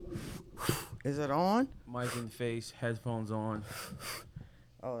Is it on? Mic and face, headphones on.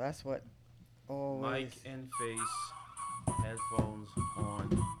 Oh, that's what always. Mic and face, headphones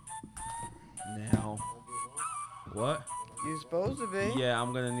on. Now. What? You supposed to be. Yeah,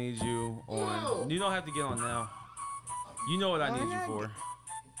 I'm gonna need you on. You don't have to get on now. You know what I Why need you not? for.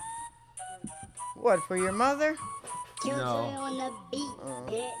 What, for your mother? No. on the beat,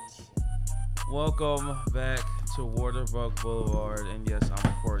 bitch. Welcome back to Waterbug Boulevard, and yes,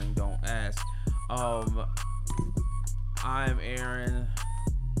 I'm recording. Don't ask. I'm Aaron,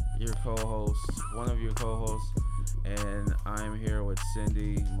 your co-host, one of your co-hosts, and I'm here with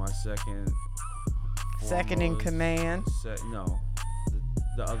Cindy, my second Second in foremost- command. No,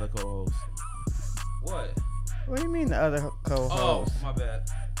 the other co-host. What? What do you mean the other Oh, co-host? my bad.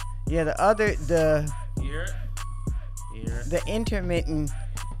 Yeah, the You hear it? You hear it? the intermittent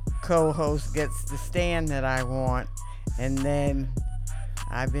co-host gets the stand that I want, and then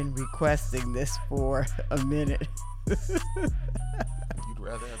I've been requesting this for a minute. You'd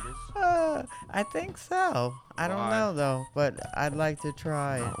rather have this? I think so. I don't Why? know though, but I'd like to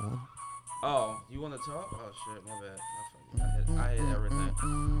try it. Oh, you want to talk? Oh shit, my bad. I hit everything.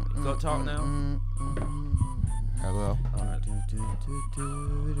 Go talk now. Hello. All right.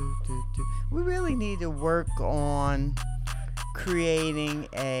 We really need to work on creating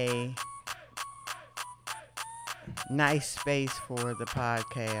a nice space for the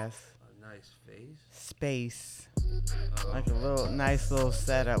podcast. A nice face. Space. Like a nice little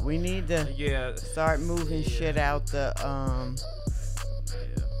setup. We need to Yeah. start moving shit out the Yeah.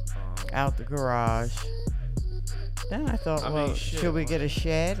 out the garage. Then I thought, I mean, well, shit, should we what? get a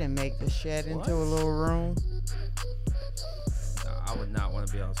shed and make the shed into a What? little room? I would not want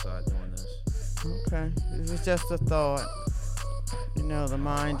to be outside doing this. Okay, this is just a thought. You know, the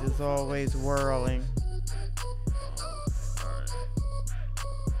mind is always whirling.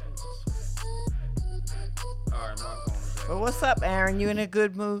 Alright, my phone is But what's up, Aaron? You in a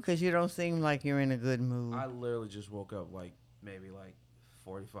good mood? Because you don't seem like you're in a good mood. I literally just woke up maybe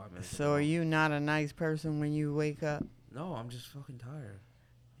 45 minutes So ago. are you not a nice person when you wake up? No, I'm just fucking tired.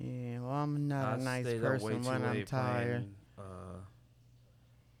 Yeah, well, I'm not a I nice stayed up way person too when I'm late tired. playing,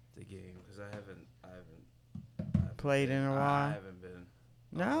 the game because I haven't Played been, in a I while? haven't been.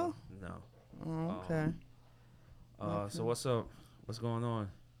 No? No. Oh, okay. So what's up? What's going on?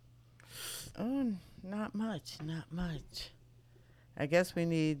 Oh, not much, not much. I guess we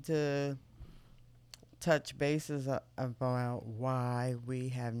need to touch bases about why we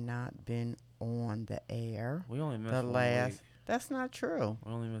have not been on the air. We only missed The one last. week. That's not true.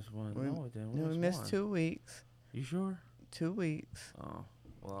 We only missed one. We- No, we didn't. We We missed one. 2 weeks. You sure? 2 weeks. Oh,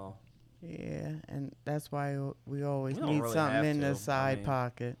 well. Yeah, and that's why we always We don't need really something have in the to. I side mean,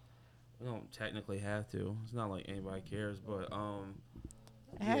 pocket. We don't technically have to. It's not like anybody cares, but How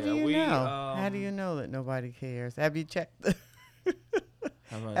yeah, do you we, know? How do you know that nobody cares? Have you checked the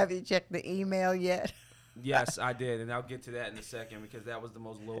how about- Have you checked the email yet? Yes, I did, and I'll get to that in a second because that was the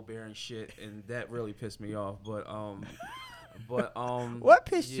most low bearing shit, and that really pissed me off. But What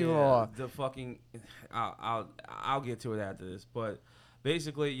pissed you yeah, off? The fucking, I'll get to it after this. But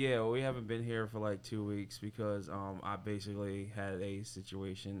basically, yeah, we haven't been here for like 2 weeks because I basically had a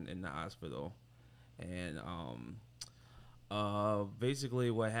situation in the hospital, and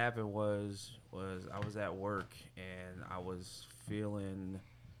basically what happened was I was at work and I was feeling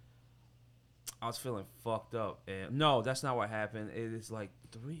fucked up, and no, that's not what happened. It is like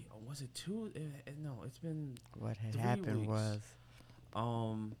 3. Was it 2? No, it's been What had 3 happened weeks. was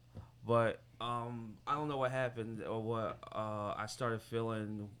But I don't know what happened or what. I started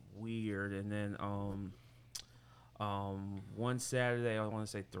feeling weird, and then one Saturday, I want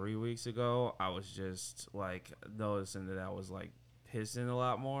to say 3 weeks ago, I was just like noticing that I was like pissing a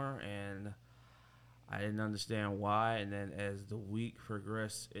lot more, and I didn't understand why. And then as the week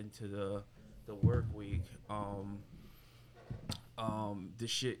progressed into the work week, the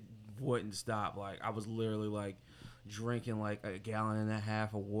shit wouldn't stop. Like I was literally like drinking like 1.5 gallons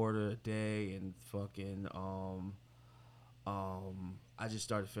of water a day, and fucking I just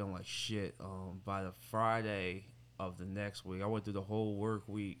started feeling like shit. By the Friday of the next week, I went through the whole work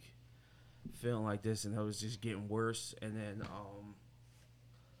week feeling like this, and it was just getting worse. And then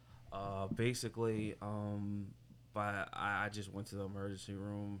basically I just went to the emergency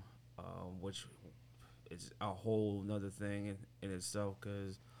room, which is a whole nother thing in itself,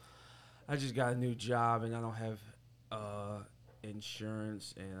 because I just got a new job and I don't have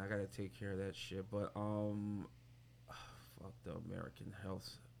insurance, and I gotta take care of that shit. But fuck the American health.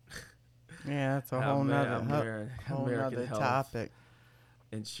 yeah, that's a whole nother American topic.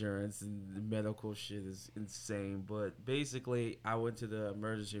 insurance and the medical shit is insane. But basically, I went to the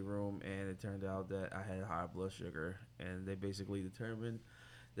emergency room and it turned out that I had high blood sugar, and they basically determined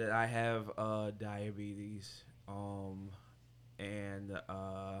that I have diabetes. And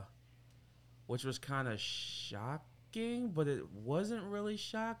which was kind of shocking, but it wasn't really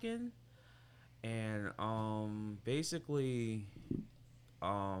shocking. And basically,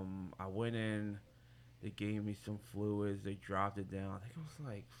 I went in. They gave me some fluids. They dropped it down. I think it was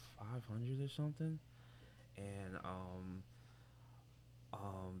like 500 or something. And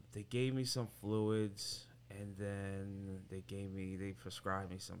they gave me some fluids, and then they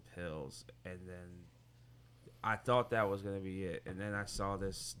prescribed me some pills, and then I thought that was gonna be it. And then I saw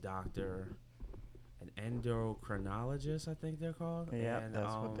this doctor, an endocrinologist, I think they're called. Yeah, and,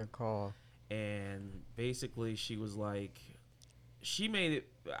 that's what they're called. And basically, she was like, she made it.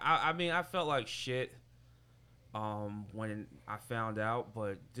 I mean, I felt like shit when I found out,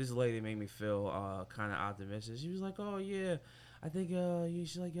 but this lady made me feel kind of optimistic. She was like, "Oh yeah, I think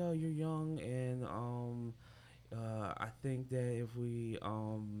she's like, oh, you're young, and I think that if we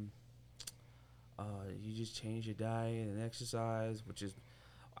you just change your diet and exercise, which is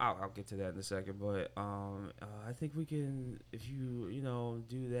I'll get to that in a second, but I think we can, if you know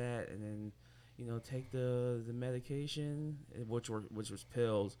do that and then take the medication, which was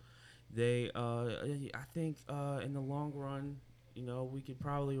pills. They I think in the long run, we could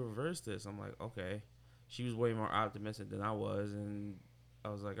probably reverse this. I'm like, okay. She was way more optimistic than I was, and I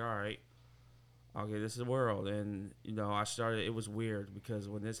was like, all right, okay, this is the world. And I started. It was weird because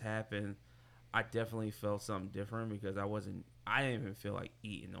when this happened, I definitely felt something different because I didn't even feel like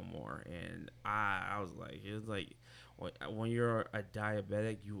eating no more. And I was like, it was like when you're a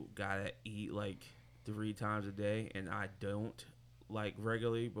diabetic, you gotta eat like 3 times a day, and I don't like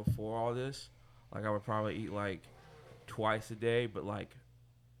regularly before all this. Like I would probably eat like twice a day, but like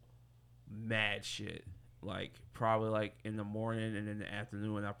mad shit. Like probably like in the morning and in the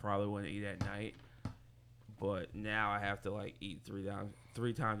afternoon. I probably wouldn't eat at night. But now I have to like eat 3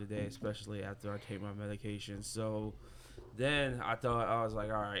 times a day, especially after I take my medication. So then I was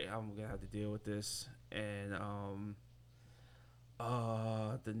like, all right, I'm gonna have to deal with this. And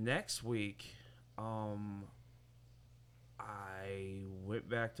the next week, I went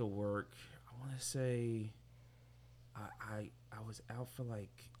back to work. I want to say I was out for like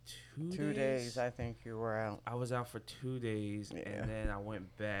 2 days. I think you were out. I was out for 2 days, Yeah. and then I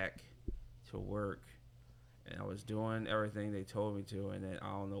went back to work, and I was doing everything they told me to, and then I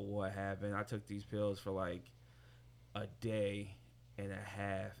don't know what happened. I took these pills for like a day and a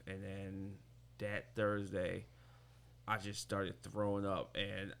half, and then that Thursday, I just started throwing up,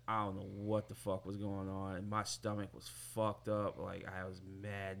 and I don't know what the fuck was going on. And my stomach was fucked up. Like, I was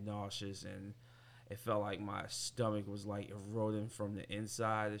mad nauseous, and it felt like my stomach was like eroding from the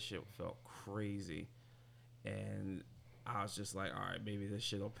inside. This shit felt crazy. And I was just like, all right, maybe this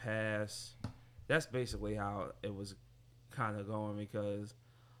shit will pass. That's basically how it was kind of going because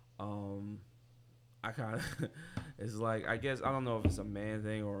I kind of, it's like, I guess, I don't know if it's a man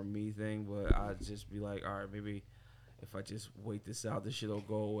thing or a me thing, but I'd just be like, all right, maybe if I just wait this out, this shit will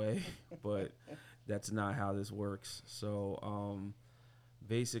go away. But that's not how this works. So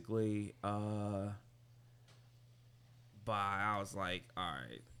basically, I was like, all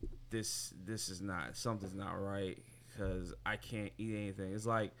right, this is not, something's not right because I can't eat anything. It's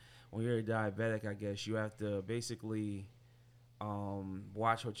like when you're a diabetic, I guess you have to basically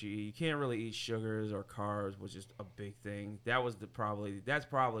watch what you eat. You can't really eat sugars or carbs, which is a big thing. That's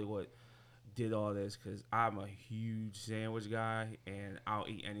probably what did all this because I'm a huge sandwich guy and I'll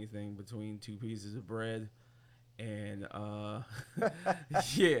eat anything between 2 pieces of bread. And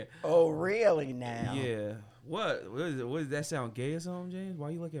yeah. Oh, really now? Yeah. What is it? What does that sound gay or something, James?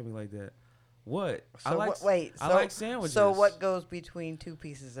 Why you look at me like that? What? So I like sandwiches. So what goes between 2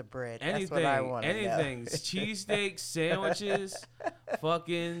 pieces of bread? Anything. That's what I want to know. Anything. Cheesesteaks, sandwiches,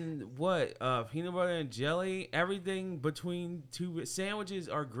 fucking what? Peanut butter and jelly. Everything between 2 sandwiches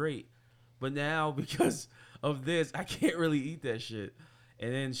are great. But now because of this, I can't really eat that shit.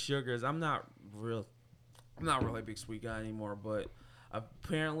 And then sugars. I'm not really a big sweet guy anymore, but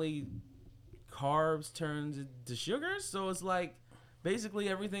apparently carbs turns into sugars, so it's like basically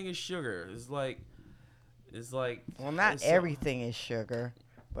everything is sugar. It's like well, not everything is sugar,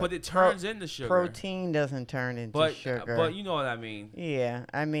 but it turns into sugar. Protein doesn't turn into sugar. But you know what I mean. Yeah,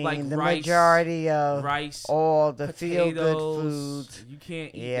 I mean like the rice, majority of rice, all the feel-good potatoes, foods, you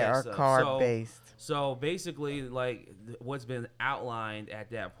can't eat yeah, that are stuff. carb-based. So basically, like what's been outlined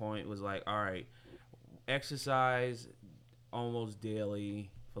at that point was like, all right, exercise almost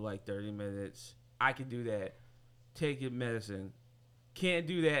daily for like 30 minutes. I can do that. Take your medicine Can't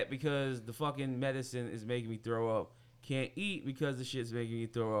do that because the fucking medicine is making me throw up. Can't eat because the shit's making me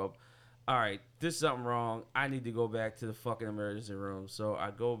throw up. All right, there's something wrong. I need to go back to the fucking emergency room. So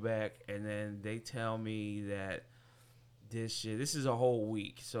I go back, and then they tell me that this is a whole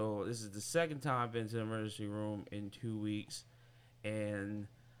week. So this is the second time I've been to the emergency room in 2 weeks. And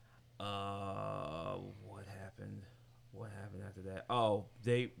what happened? What happened after that? Oh,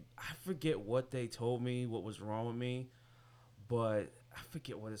 I forget what they told me, what was wrong with me, but I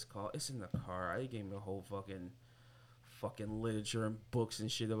forget what it's called. It's in the car. They gave me a whole fucking literature and books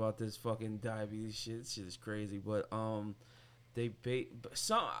and shit about this fucking diabetes shit. This shit is crazy, but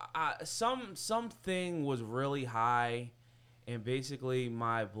something was really high, and basically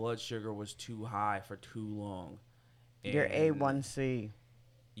my blood sugar was too high for too long. Your And A1C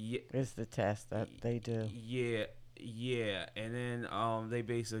yeah, is the test that they do. yeah, and then they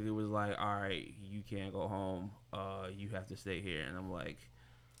basically was like, all right, you can't go home. You have to stay here, and I'm like,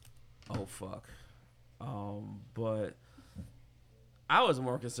 oh fuck. But I was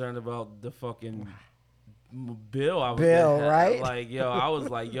more concerned about the fucking bill. Right? Like, yo, I was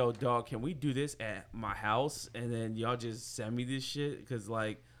like, yo, dog, can we do this at my house, and then y'all just send me this shit? Cause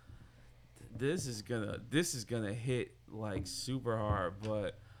like, this is gonna hit like super hard.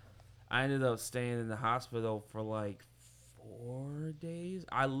 But I ended up staying in the hospital for like 4 days.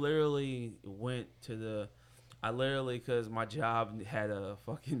 I literally because my job had a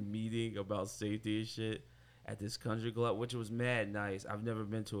fucking meeting about safety and shit at this country club, which was mad nice. I've never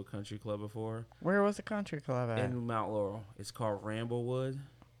been to a country club before. Where was the country club at? In Mount Laurel. It's called Ramblewood.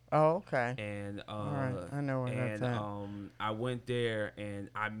 Oh, okay. And All right, I know where that's at. I went there and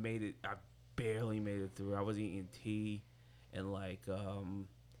I made it. I barely made it through. I was eating tea and like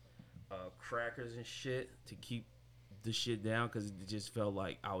crackers and shit to keep the shit down because it just felt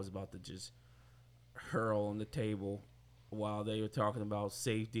like I was about to just hurl on the table while they were talking about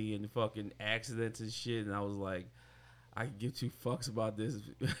safety and fucking accidents and shit. And I was like, I can give two fucks about this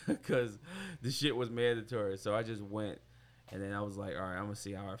because the shit was mandatory. So I just went. And then I was like, all right, I'm going to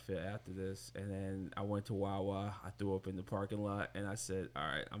see how I feel after this. And then I went to Wawa. I threw up in the parking lot. And I said, all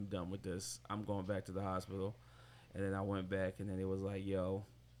right, I'm done with this. I'm going back to the hospital. And then I went back. And then it was like, yo,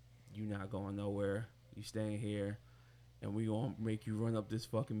 you not going nowhere. You staying here. And we going to make you run up this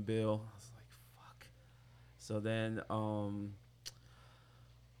fucking bill. I was like, fuck.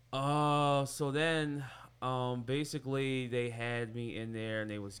 So then basically they had me in there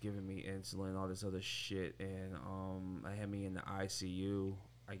and they was giving me insulin, all this other shit, and I had me in the ICU.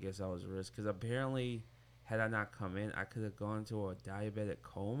 I guess I was risk because apparently had I not come in, I could have gone to a diabetic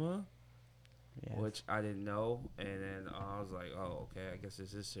coma, yes. Which I didn't know. And then I was like, oh, okay, I guess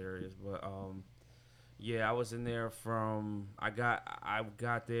this is serious. But yeah, I was in there from I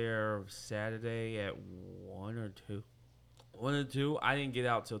got there Saturday at 1 or 2. 1 or 2. I didn't get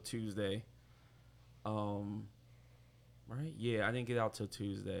out till Tuesday. Right? Yeah, I didn't get out till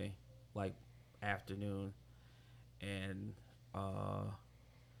Tuesday, like afternoon, and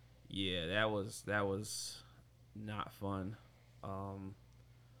yeah, that was not fun.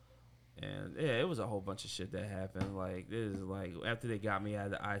 And yeah, it was a whole bunch of shit that happened. Like this is like after they got me out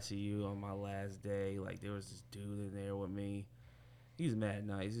of the ICU on my last day, like there was this dude in there with me. He's mad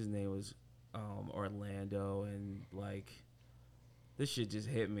nice. His name was Orlando, and like. This shit just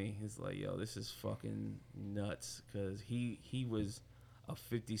hit me. It's like, yo, this is fucking nuts. Because he was a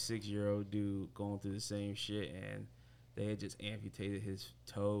 56-year-old dude going through the same shit, and they had just amputated his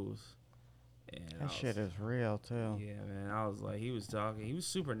toes. And that shit is real, too. Yeah, man. I was like, he was talking. He was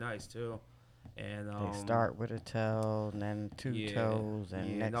super nice, too. And they start with a toe, and then two toes,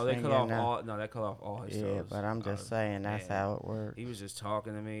 and next they thing cut you off know, all. No, they cut off all his toes. Yeah, but I'm just saying that's how it works. He was just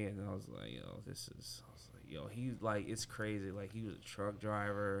talking to me, and I was like, yo, this is. Yo, he like it's crazy. Like he was a truck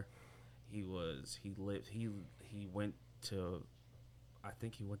driver. He went to, I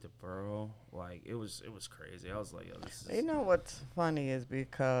think he went to Borough. Like it was crazy. I was like, yo, this is. You know what's funny is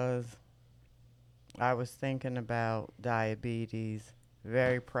because I was thinking about diabetes,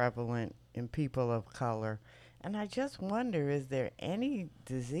 very prevalent in people of color, and I just wonder, is there any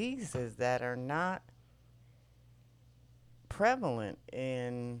diseases that are not prevalent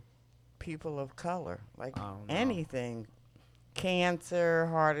in people of color, like anything, cancer,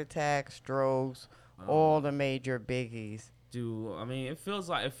 heart attack, strokes, all the major biggies. Dude, I mean, I feel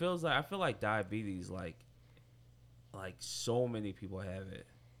like diabetes, like so many people have it,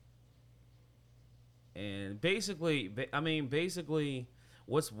 and basically,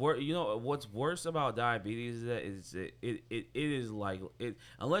 what's worse about diabetes is that it is like it,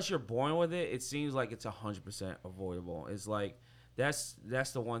 unless you're born with it, it seems like it's 100% avoidable. It's like. That's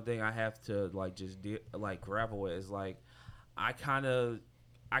the one thing I have to like just grapple with is like I kind of,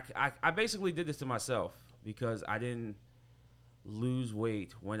 I basically did this to myself because I didn't lose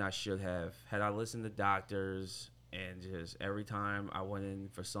weight when I should have. Had I listened to doctors and just every time I went in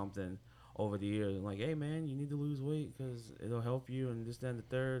for something over the years, like, hey man, you need to lose weight because it'll help you and this, that, and the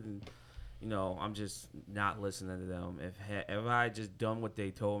third, and I'm just not listening to them. If I had just done what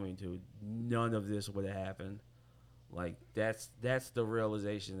they told me to, none of this would have happened. Like that's the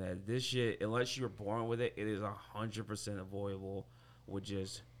realization that this shit, unless you're born with it, it is 100% avoidable with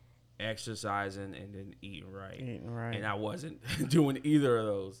just exercising and then eating right. And I wasn't doing either of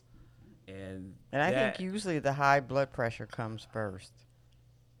those. And I think usually the high blood pressure comes first.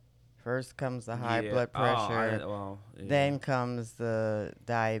 First comes the high blood pressure. Then comes the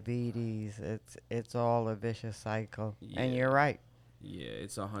diabetes. It's all a vicious cycle. Yeah. And you're right. Yeah,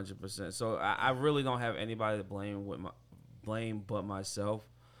 it's 100%. So I really don't have anybody to blame but myself.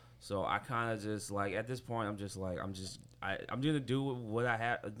 So I kind of just like at this point I'm gonna do what I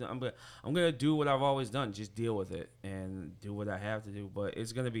have. I'm gonna do what I've always done. Just deal with it and do what I have to do. But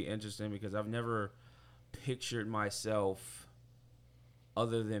it's gonna be interesting because I've never pictured myself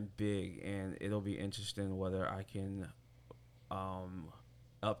other than big, and it'll be interesting whether I can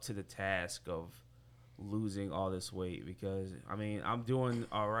up to the task of losing all this weight, because I mean I'm doing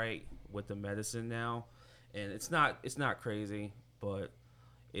all right with the medicine now, and it's not crazy, but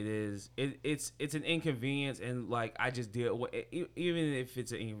it's an inconvenience, and like I just deal with it. Even if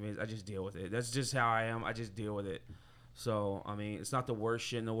it's an inconvenience, I just deal with it. That's just how I am. I just deal with it. So I mean it's not the worst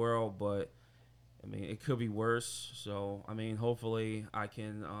shit in the world, but I mean it could be worse. So I mean hopefully I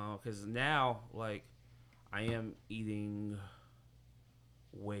can, because now like I am eating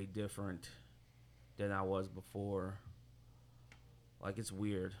way different than I was before. Like it's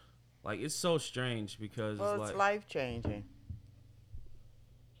weird. Like it's so strange because it's life changing.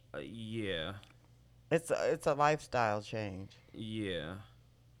 Yeah. It's a lifestyle change. Yeah.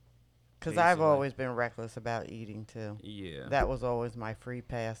 Because I've always been reckless about eating too. Yeah. That was always my free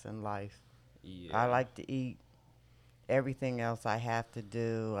pass in life. Yeah. I like to eat. Everything else I have to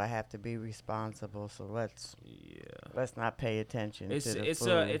do. I have to be responsible. So let's not pay attention to the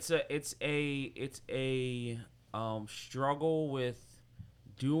food. It's a struggle with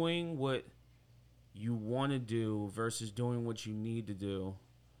doing what you want to do versus doing what you need to do.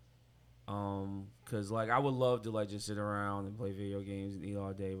 Cause like I would love to like just sit around and play video games and eat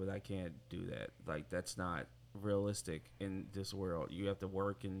all day, but I can't do that. Like that's not realistic in this world. You have to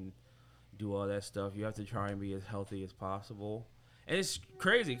work and do all that stuff. You have to try and be as healthy as possible. And it's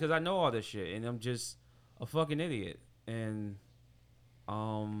crazy because I know all this shit and I'm just a fucking idiot. And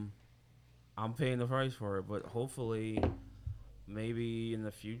I'm paying the price for it. But hopefully, maybe in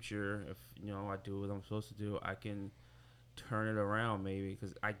the future, if I do what I'm supposed to do, I can turn it around maybe,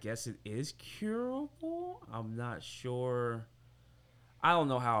 because I guess it is curable. I'm not sure. I don't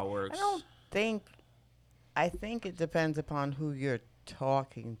know how it works. I think it depends upon who you're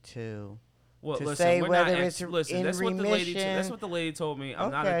talking to. Well, to listen, say we're whether not it's in that's remission. That's what the lady told me.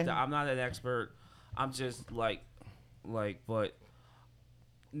 I'm not an expert. I'm just but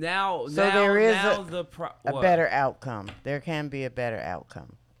now there is a what? better outcome. There can be a better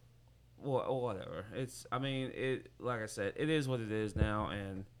outcome. Well, whatever. Like I said, it is what it is now,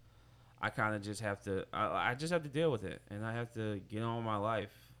 and I kind of just have to. I just have to deal with it, and I have to get on with my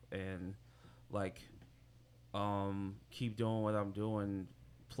life and keep doing what I'm doing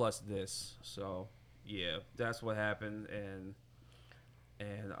plus this. So yeah, that's what happened, and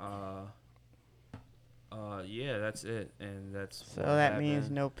yeah, that's it, and that's so that means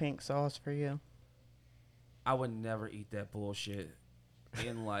no pink sauce for you. I would never eat that bullshit.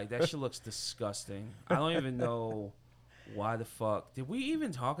 And like that shit looks disgusting. I don't even know why the fuck. Did we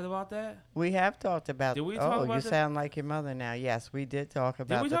even talk about that? We have talked about. Did we talk about you that? sound like your mother now. Yes, we did talk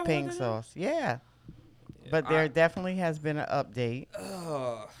about the pink sauce. Yeah. But there definitely has been an update.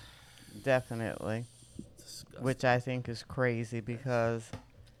 Definitely. Disgusting. Which I think is crazy because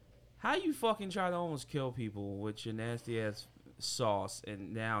how you fucking try to almost kill people with your nasty ass sauce,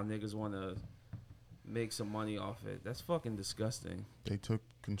 and now niggas want to make some money off it. That's fucking disgusting. They took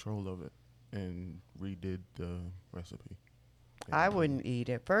control of it and redid the recipe. I wouldn't eat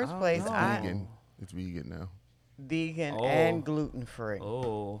it. First place, vegan. It's vegan now. Vegan and gluten free.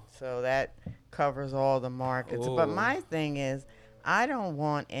 Oh. So that covers all the markets. But my thing is, I don't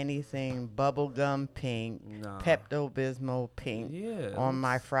want anything bubblegum pink, Pepto-Bismol pink on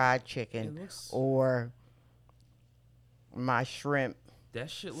my fried chicken or my shrimp that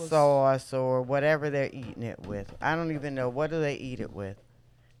shit looks sauce or whatever they're eating it with. I don't even know. What do they eat it with?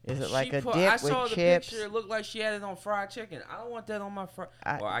 Is it like a dip with chips? I saw the picture. It looked like she had it on fried chicken. I don't want that on my fried.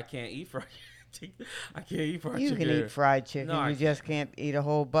 Well, I can't eat fried. I can't eat fried You chicken. can eat fried chicken. No, I you just can't eat a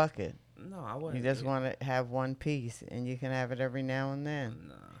whole bucket. No, I You wouldn't. just want to have one piece, and you can have it every now and then.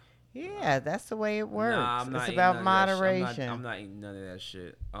 Nah. Yeah, that's the way it works. Nah, I'm not It's eating about none of that shit. moderation. I'm not eating none of that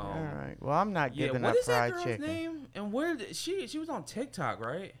shit. All right. Well, I'm not Yeah, giving what up is that fried girl's chicken. name? And where did she was on TikTok,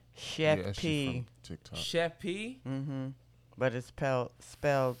 right? Chef Yeah, she's P. from TikTok. Chef P. Mm-hmm. But it's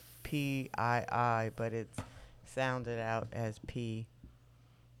spelled P-I-I, but it's sounded out as P.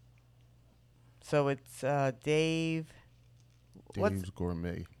 So it's Dave, Dave's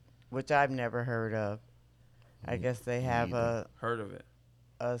Gourmet. which I've never heard of. I guess they have neither. Heard of it?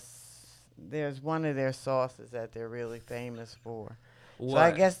 there's one of their sauces that they're really famous for. What? So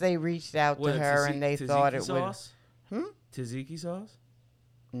I guess they reached out to What, her and they thought tzatziki it sauce? would. Tzatziki sauce?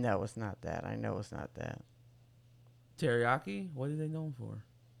 No, it's not that. I know it's not that. Teriyaki? What are they known for?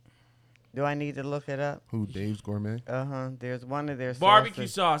 Do I need to look it up? Who? Dave's Gourmet. There's one of their Barbecue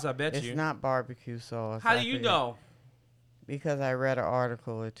sauces. sauce, I bet It's you. not barbecue sauce. How I do you forget. know? Because I read an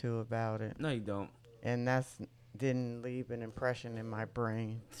article or two about it, No, you don't. and didn't leave an impression in my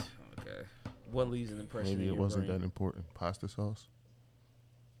brain. Okay. What leaves an impression Maybe in it your wasn't brain? that important. Pasta sauce.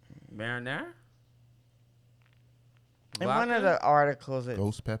 Marinara? In one of Vodka? the articles,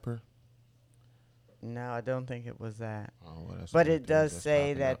 Ghost pepper. no, I don't think it was that. Oh, well, that's But the only it thing does that's say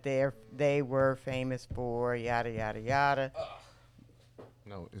popping that up. they were famous for yada yada yada.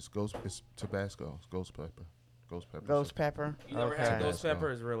 No, it's Tabasco. It's ghost pepper. Ghost pepper. Ghost pepper. You never Okay. had ghost Tabasco.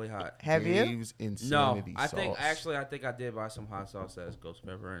 pepper? It's really hot. Have you? Dave's No, Insanity I sauce. think I did buy some hot sauce that has ghost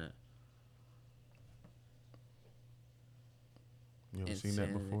pepper in it. You ever seen that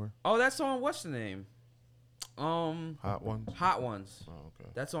Insanity. before? Oh, that's on what's the name? Hot ones. Hot Ones. Oh, okay.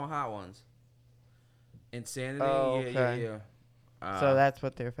 That's on Hot Ones. Insanity. Oh, Yeah, okay. yeah. So that's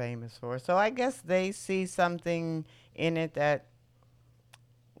what they're famous for. So I guess they see something in it that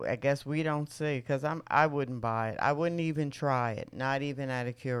I guess we don't see, because I wouldn't buy it. I wouldn't even try it, not even out of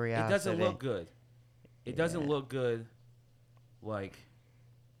it curiosity. doesn't look good. It doesn't Yeah. look good. Like,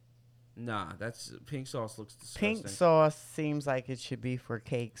 nah, that's pink sauce looks disgusting. Pink sauce seems like it should be for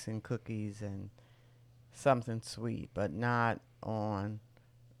cakes and cookies and something sweet, but not on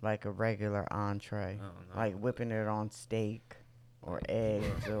like a regular entree, I don't know. like whipping it on steak or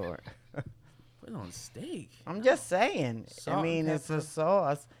eggs or. Put it on steak. I'm just saying. Salt I and mean, it's a pepper.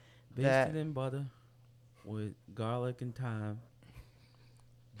 sauce that Basted in butter with garlic and thyme.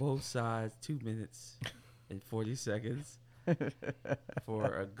 Both sides 2 minutes and 40 seconds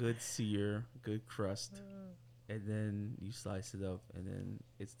for a good sear, good crust. And then you slice it up, and then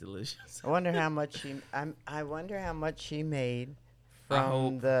it's delicious. I wonder how much I wonder how much she made I from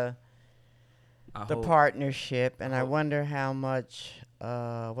hope- the hope- partnership, and I hope- wonder how much.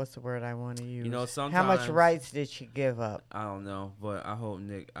 What's the word I want to use? know, how much sometimes- rights did she give up? I don't know, but I hope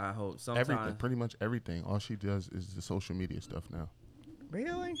sometimes Everything, pretty much everything. All she does is the social media stuff now.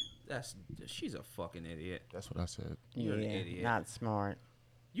 Really? she's a fucking idiot. That's what I said. You're an idiot. Not smart.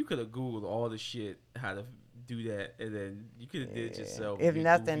 You could have Googled all the shit how to do that, and then you could have did it yourself. If you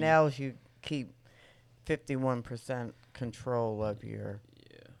nothing goofy. else, you keep 51% control of your.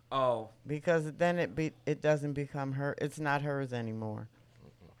 Yeah. Oh, Because then it doesn't become her. It's not hers anymore.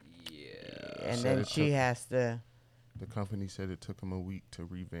 yeah. And So then it she took- has to. The company said it took them a week to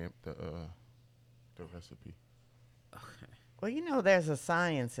revamp the recipe. Okay. Well, you know, there's a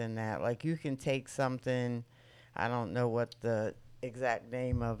science in that. Like, you can take something, I don't know what the exact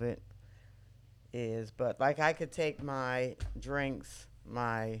name of it is, but like I could take my drinks,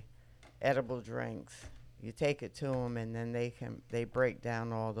 my edible drinks, you take it to them, and then they break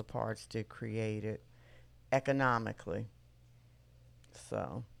down all the parts to create it economically.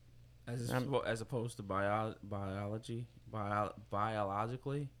 So, As opposed to biologically.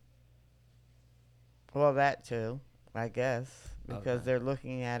 well, that too, I guess, because Okay. they're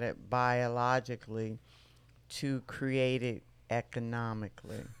looking at it biologically to create it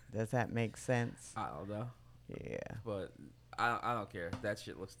economically. Does that make sense? I don't know, Yeah, but I don't care. That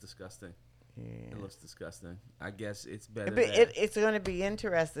shit looks disgusting. yeah. It looks disgusting. I guess it's better. But than- it's going to be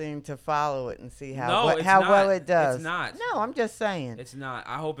interesting to follow it and see No, how it's how not. well it does. It's not. No, I'm just saying. It's not.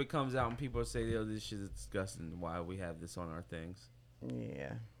 I hope it comes out and people say, "Yo, this shit is disgusting. Why we have this on our things?"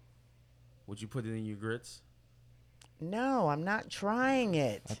 Yeah. Would you put it in your grits? No, I'm not trying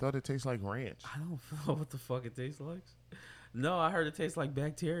it. I thought it tastes like ranch. I don't know what the fuck it tastes like. No, I heard it tastes like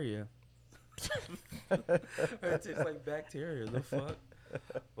bacteria. I heard it tastes like bacteria. The fuck?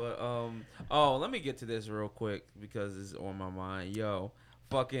 But let me get to this real quick because it's on my mind. Yo,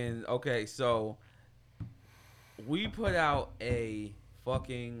 fucking okay. So we put out a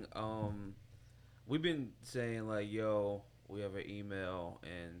fucking we've been saying like, yo, we have an email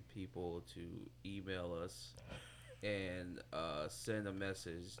and people to email us and send a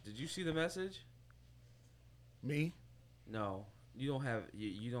message. Did you see the message? Me? No, you don't have.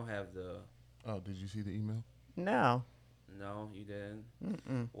 You don't have the. Oh, did you see the email? No. No, you didn't.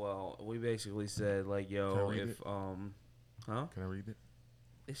 Mm-mm. Well, we basically said like, Can I yo, read if it? huh? Can I read it?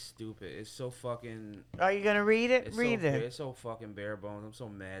 It's stupid. It's so fucking. Are you gonna read it? It's Read so, it. It's so fucking bare bones. I'm so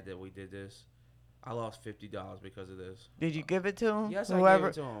mad that we did this. I lost $50 because of this. Did you give it to him? Yes, I Whoever.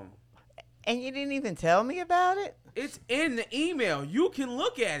 gave it to him. And you didn't even tell me about it? It's in the email. You can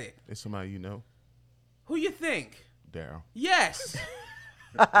look at it. It's somebody you know, Who you think? Daryl. Yes.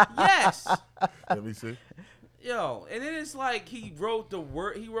 Yes. Let me see. Yo, and then it's like he wrote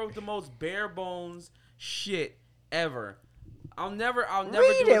the most bare bones shit ever. I'll never Read do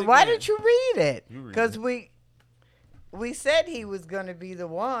it it. Why again. did you read it? You read Because it. we said he was gonna be the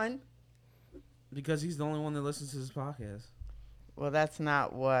one. Because he's the only one that listens to this podcast. Well, that's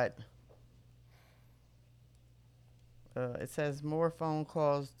not what. It says more phone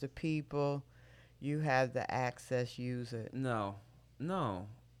calls to people. You have the access. Use it. No. No.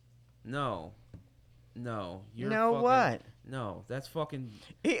 No. No. You're No, fucking, what? No, that's fucking.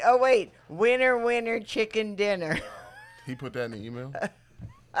 Oh wait, winner, winner, chicken dinner. He put that in the email.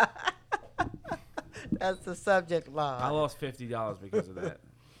 That's the subject I line. lost $50 because of that.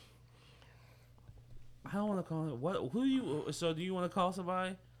 I don't want to call it. What? Who you? So do you want to call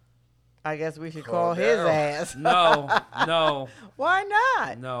somebody? I guess we should Call call his Daryl. ass. No. No. Why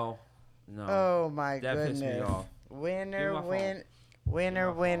not? No. No. Oh my That goodness. pissed me off. Winner, my phone. winner,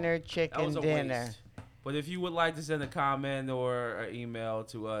 my phone. winner, That chicken was a dinner. waste. But if you would like to send a comment or an email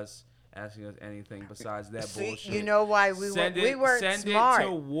to us asking us anything besides that See, bullshit, you know why we send weren't send smart. it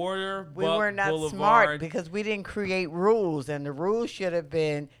to Waterbuck We were not Boulevard. smart because we didn't create rules, and the rules should have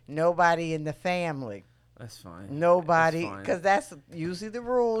been nobody in the family. That's fine. Nobody, It's fine. because that's usually the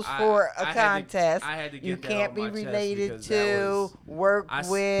rules I- for a I had to- contest. I had to get You that can't off be my chest related because that to, was- work I s-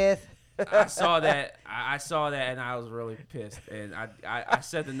 with. I saw that. I saw that, and I was really pissed. And I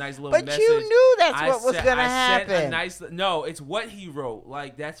sent a nice little But message. you knew that's I what was sent- going to I sent a happen. nice. No, it's what he wrote.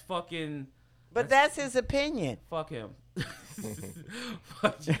 Like that's fucking. But that's his opinion. Fuck him.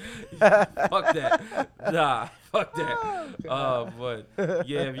 fuck that. Nah, fuck that. But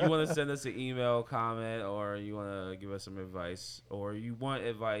yeah, if you want to send us an email, comment, or you want to give us some advice, or you want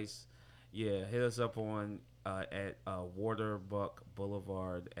advice, yeah, hit us up on at Waterbuck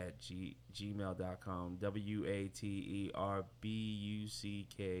Boulevard at gmail.com.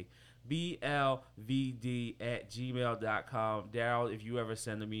 WATERBUCKBLVD at gmail.com. Daryl, if you ever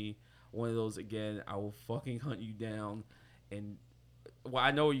send to me one of those again, I will fucking hunt you down. And well,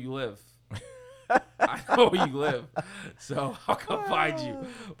 I know where you live. I know where you live, so I'll come find you.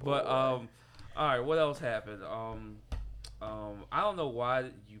 But all right, what else happened? I don't know why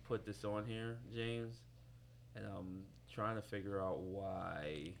you put this on here, James, and I'm trying to figure out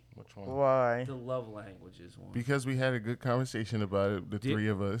why Which one? Why? the love languages one. Because we had a good conversation about it, the Did- three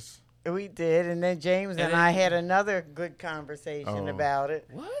of us. We did, and then James and And I then- had another good conversation Oh. about it.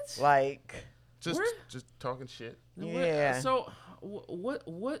 What? Like, Just Where- just talking shit. Yeah. So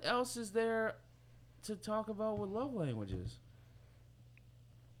what else is there to talk about with love languages?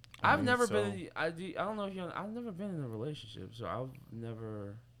 I I've mean, never so- been. I don't know if you. I've never been in a relationship, so I've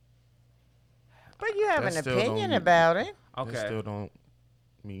never. but you have That an still opinion don't- about it. Okay. That still don't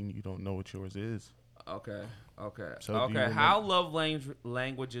mean you don't know what yours is. Okay. Okay. So do you okay. remember- How love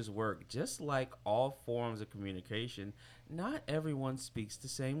languages work? Just like all forms of communication, not everyone speaks the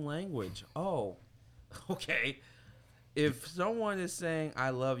same language. Oh, okay. If someone is saying "I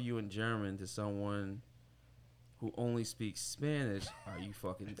love you" in German to someone who only speaks Spanish, are you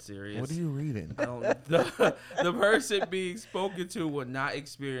fucking serious? What are you reading? The person being spoken to will not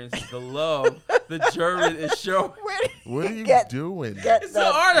experience the love the German is showing. Where did What are you you get doing? get It's an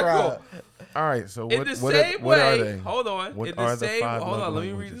that article. from? All right, so In what the what, same what are way, they? hold on. What In the are the same, five hold love on. Let me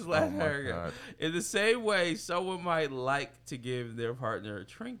read languages? this last Oh my paragraph. God. In the same way, someone might like to give their partner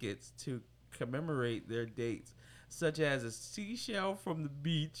trinkets to commemorate their dates, such as a seashell from the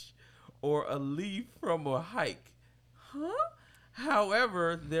beach or a leaf from a hike. Huh?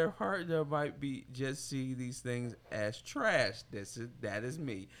 However, their partner might be just see these things as trash. That is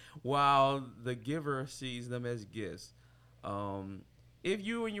me. While the giver sees them as gifts. If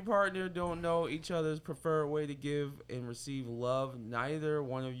you and your partner don't know each other's preferred way to give and receive love, neither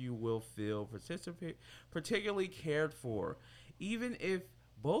one of you will feel particularly cared for, even if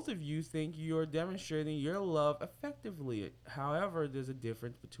both of you think you're demonstrating your love effectively. However, there's a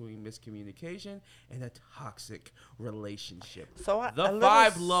difference between miscommunication and a toxic relationship. So The a little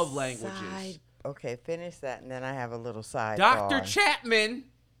 5 love languages. Okay, finish that, and then I have a little sidebar. Dr. Chapman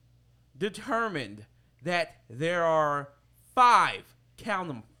determined that there are 5, count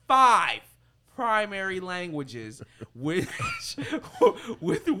them, 5 primary languages with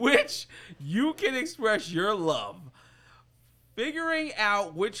which you can express your love. Figuring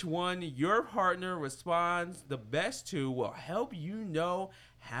out which one your partner responds the best to will help you know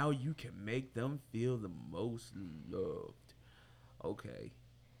how you can make them feel the most loved. Okay.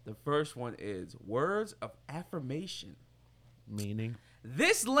 The first one is words of affirmation. Meaning?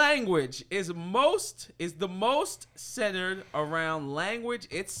 This language is the most centered around language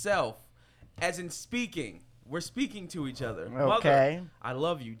itself, as in speaking. We're speaking to each other. Okay. Mother, I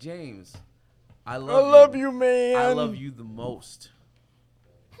love you, James. I I love love you, man. I love you the most.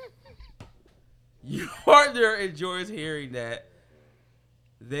 Your partner enjoys hearing that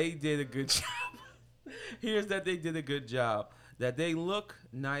they did a good job. Here's that they did a good job. That they look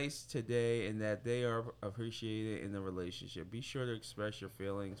nice today and that they are appreciated in the relationship. Be sure to express your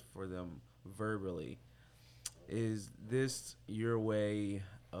feelings for them verbally. Is this your way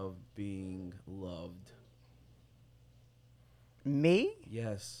of being loved? Me?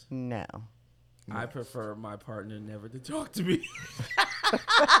 Yes. No. I prefer my partner never to talk to me.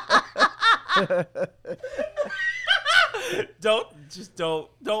 Don't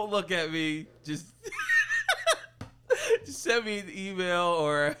look at me. Just send me an email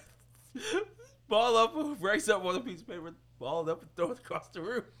or ball up, write something on a piece of paper, ball it up and throw it across the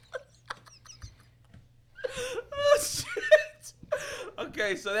room. Oh, shit.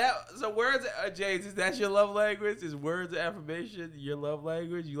 Okay, so words, James, is that your love language? Is words of affirmation your love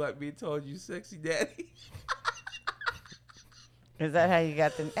language? You like being told you sexy daddy? Is that how you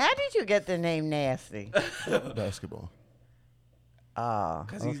got the? How did you get the name Nasty? Basketball. Oh,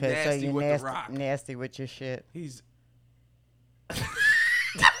 'Cause he's okay. So nasty you with the nasty, rock. nasty with your shit. He's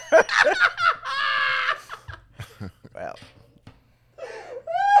Well,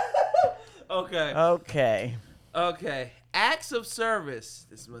 okay. okay. Acts of service.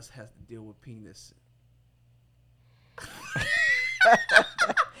 This must have to deal with penis.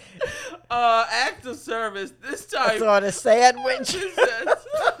 Acts of service. This time. That's on a sandwich.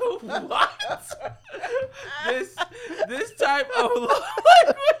 What? This type of love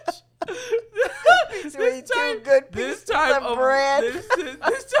language. Between two good pieces of bread.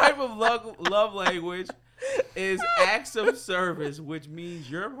 This type of love language is acts of service, which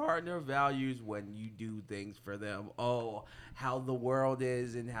means your partner values when you do things for them. Oh, how the world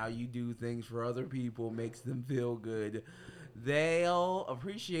is and how you do things for other people makes them feel good. They'll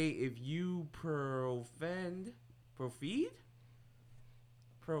appreciate if you proofread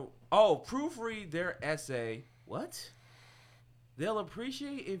their essay. What? They'll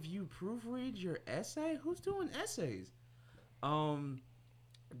appreciate if you proofread your essay? Who's doing essays?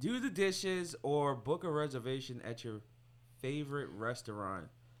 Do the dishes or book a reservation at your favorite restaurant.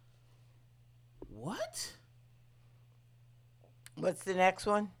 What? What's the next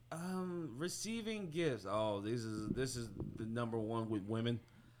one? Receiving gifts. Oh, this is the number one with women.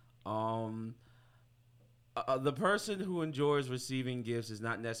 The person who enjoys receiving gifts is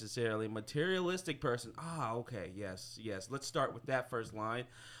not necessarily a materialistic person. Okay, yes. Let's start with that first line.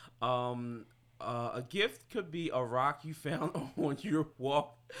 A gift could be a rock you found on your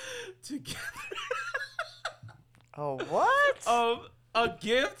walk together. Oh, what? A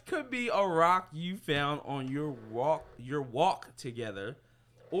gift could be a rock you found on your walk together,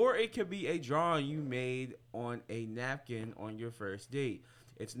 or it could be a drawing you made on a napkin on your first date.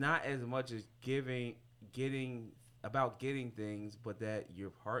 It's not as much as getting things, but that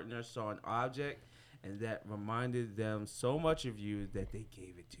your partner saw an object and that reminded them so much of you that they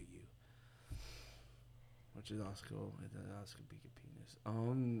gave it to you. Which is also cool. Also could be a penis.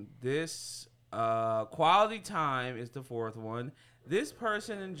 This quality time is the fourth one. This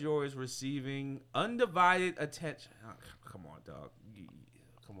person enjoys receiving undivided attention. Oh, come on, dog.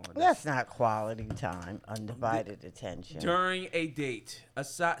 Come on. That's not quality time. Undivided attention. During a date,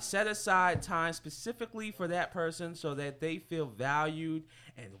 set aside time specifically for that person so that they feel valued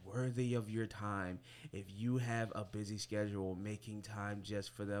and worthy of your time. If you have a busy schedule, making time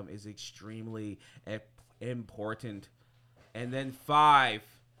just for them is extremely important. And then 5,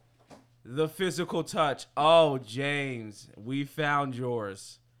 the physical touch. Oh, James, we found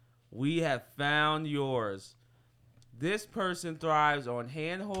yours. We have found yours. This person thrives on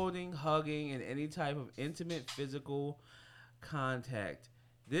hand-holding, hugging, and any type of intimate physical contact.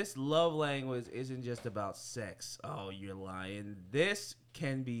 This love language isn't just about sex. Oh, you're lying. This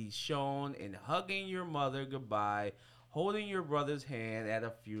can be shown in hugging your mother goodbye, holding your brother's hand at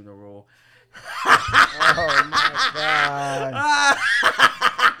a funeral. Oh, my God.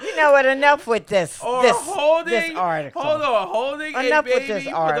 know what? Enough with this. Or this holding, article. hold on, holding Enough a with this baby for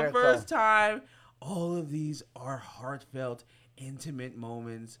the article. first time. All of these are heartfelt, intimate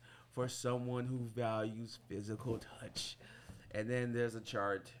moments for someone who values physical touch. And then there's a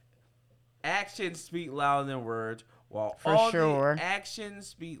chart. Actions speak louder than words, while For all sure. the actions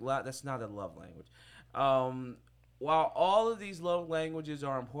speak loud. That's not a love language. While all of these love languages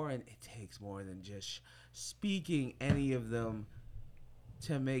are important, it takes more than just speaking any of them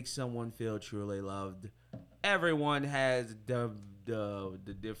to make someone feel truly loved. Everyone has the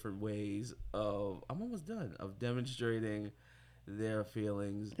different ways of of demonstrating their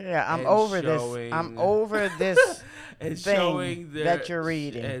feelings. Yeah, I'm and over this. showing- I'm over this and thing showing that you're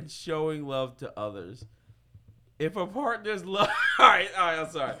reading. and showing love to others. If a partner's love, all right, I'm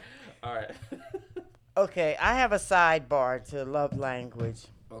sorry. All right. Okay, I have a sidebar to love language.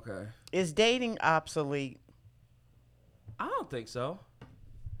 Okay. Is dating obsolete? I don't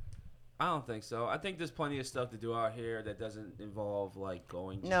think so. I think there's plenty of stuff to do out here that doesn't involve like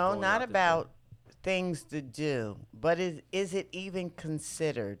going. No, going not out to about things to do, but is it even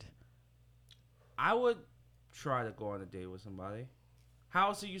considered? I would try to go on a date with somebody. How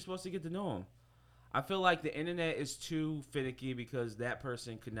else are you supposed to get to know them? I feel like the internet is too finicky because that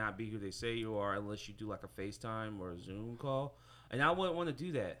person could not be who they say you are unless you do like a FaceTime or a Zoom call. And I wouldn't want to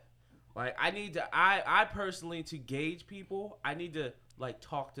do that. Like I personally, to gauge people, I need to like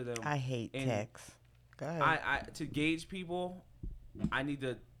talk to them. I hate and text. Go ahead. I to gauge people, I need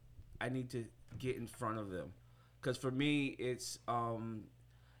to get in front of them. Cuz for me it's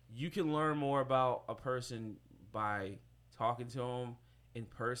you can learn more about a person by talking to them in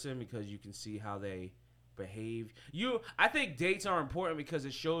person because you can see how they behave. I think dates are important because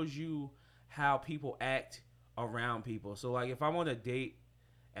it shows you how people act around people. So like if I'm on a date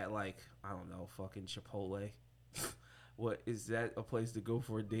at like, I don't know, fucking Chipotle, what is that a place to go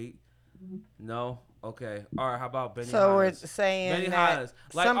for a date? No? Okay. All right, how about Benihana's? So we're saying that Benihana's.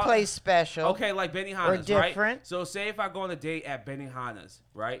 Like, someplace special. Okay, like Benihana's, or right? different. So say if I go on a date at Benihana's,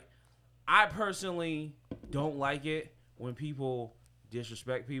 right? I personally don't like it when people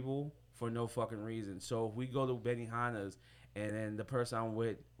disrespect people for no fucking reason. So if we go to Benihana's and then the person I'm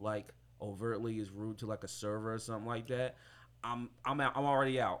with like overtly is rude to like a server or something like that, I'm out. I'm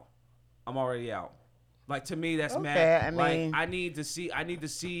already out. Like to me, that's Okay, mad. I Like mean, I need to see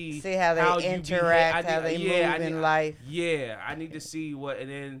see how they you interact, how they move in life. Yeah, I need to see what, and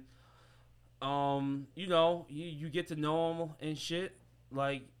then, you know, you get to know them and shit.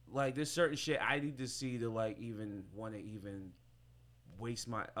 Like there's certain shit I need to see to like even want to even waste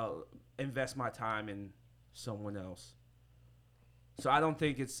my invest my time in someone else. So I don't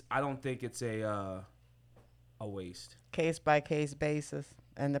think it's a waste. Case by case basis,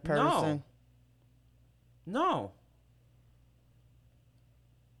 and the person. No.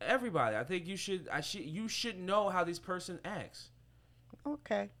 Everybody, I think you should know how this person acts.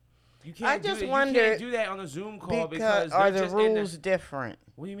 Okay. You can't I just do that. wonder You can't do that on a Zoom call because are they're the just in rules different?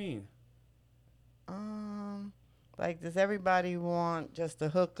 What do you mean? Like, does everybody want just to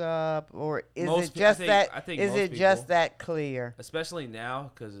hook up, or is Most it just I think is most it just people- that clear? Especially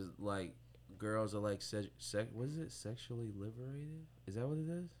now, because like girls are like what is it? Sexually liberated? Is that what it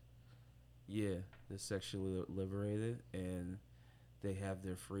is? Yeah, they're sexually liberated and they have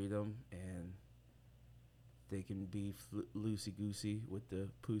their freedom and they can be loosey goosey with the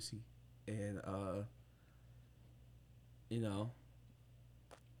pussy and you know.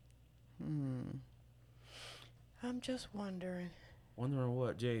 I'm just wondering. Wondering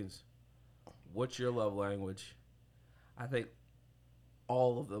what, James? What's your love language? I think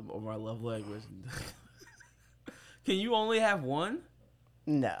all of them are my love language. Can you only have one?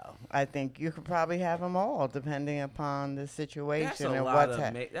 No, I think you could probably have them all, depending upon the That's situation a and lot what's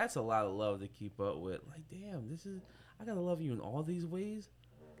of that's a lot of love to keep up with. Like, damn, I gotta love you in all these ways.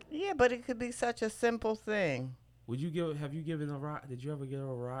 Yeah, but it could be such a simple thing. Have you given a rock? Did you ever give a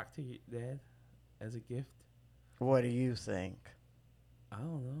rock to your dad as a gift? What do you think? I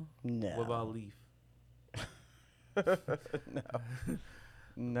don't know. No. What about a leaf?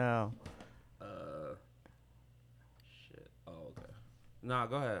 No. Shit. Oh, okay. Nah,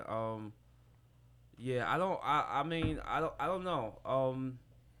 go ahead. Yeah, I mean, I don't know.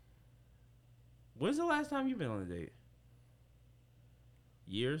 When's the last time you've been on a date?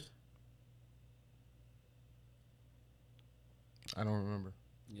 Years? I don't remember.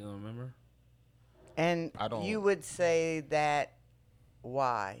 You don't remember? And I don't- you would say that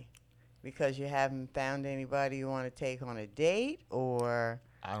why? Because you haven't found anybody you want to take on a date, or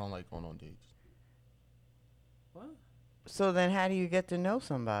I don't like going on dates. What? so then how do you get to know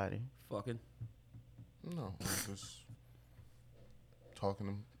somebody? Fucking. No, I'm just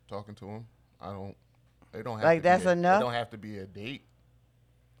talking talking to them. I don't. They don't have Like, to that's be a, enough? It don't have to be a date.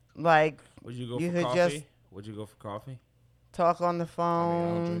 Like, Would you go You for could coffee? just- Would you go for coffee? talk on the I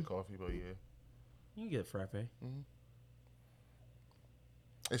phone. don't drink coffee, but yeah. You can get a frappe.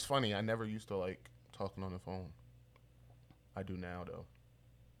 It's funny. I never used to like talking on the phone. I do now though.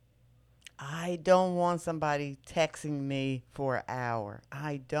 I don't want somebody texting me for an hour.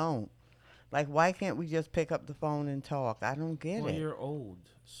 I don't. Like, why can't we just pick up the phone and talk? I don't get Well, it. you're old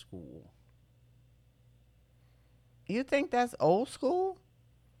school. You think that's old school?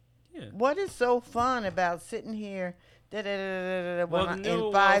 Yeah. What is so fun about sitting here? Da-da-da-da-da-da, Well, when the I- new,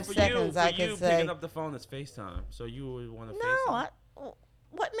 in 5 for seconds, you, I for can you say, picking up the phone is FaceTime. So you would want to no. FaceTime.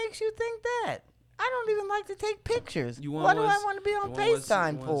 What makes you think that? I don't even like to take pictures. You What do I wanna want to be You on wanna see-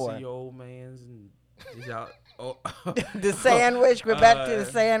 FaceTime you wanna for? See your old man's and he's out. Oh, The sandwich. We're back to the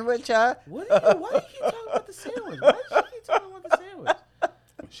sandwich, huh? Why do you keep talking about the sandwich? Why do you keep talking about the sandwich?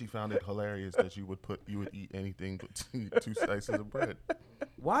 She found it hilarious that you would eat anything but two slices of bread.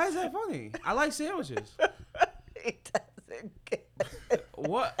 Why is that funny? I like sandwiches. He doesn't get it.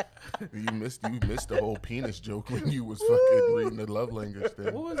 What? You missed the whole penis joke when you was fucking reading the love language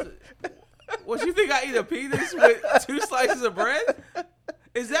thing. What was it? What, you think I eat a penis with 2 slices of bread?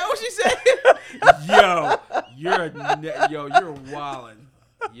 Is that what she said? You're wildin'.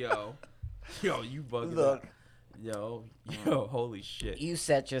 Yo, you bugging Look. out. Yo, holy shit. You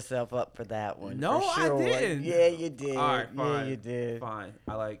set yourself up for that one. No, for I sure. didn't. Yeah, you did. All right, Yeah, fine. you did. Fine.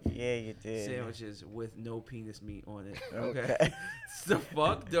 I like Yeah, you did. sandwiches with no penis meat on it. Okay. Okay. The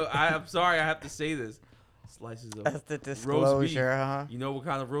fuck? I'm sorry I have to say this. Slices of That's the roast beef. disclosure, huh? You know what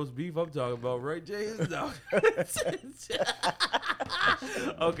kind of roast beef I'm talking about, right, James? No.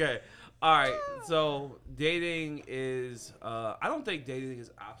 Okay. All right. So dating is. I don't think dating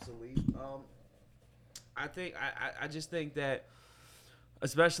is obsolete. I think. I just think that,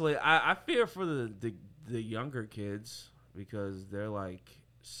 especially, I fear for the younger kids because they're like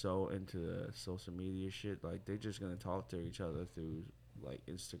so into the social media shit. Like they're just gonna talk to each other through like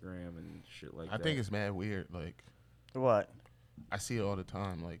Instagram and shit like I that. think it's mad weird. Like What? I see it all the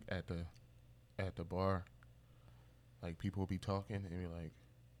time. Like at the bar, like people will be talking and be like,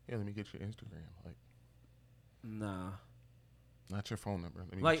 "Yeah, let me get your Instagram." Like, Nah. not your phone number.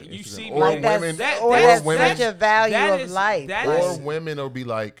 Let me Like, get your you Instagram. see Or me- Like that's, women, that- or that's- that's women, such a value that of is- life. that right? or women will be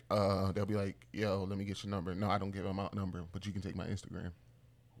like, they'll be like, "Yo, let me get your number." No, I don't give them my number, but you can take my Instagram.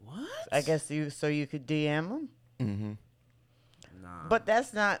 What? I guess you could DM them. Mm-hmm. Nah. But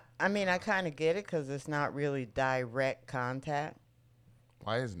that's not. I mean, I kind of get it because it's not really direct contact.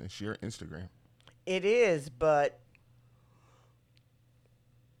 Why isn't it? Share Instagram. It is, but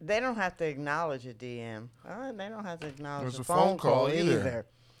they don't have to acknowledge a DM. They don't have to acknowledge There's a a phone phone call call either.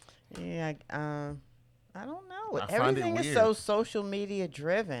 Yeah, I don't know. I find it Everything is weird. so social media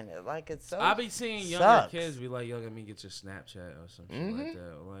driven. Like it's so. I be seeing younger sucks. kids be like, "Yo, let me get your Snapchat or some shit like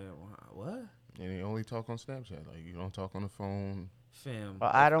that." Like, what? And they only talk on Snapchat. Like you don't talk on the phone. Fam. Well,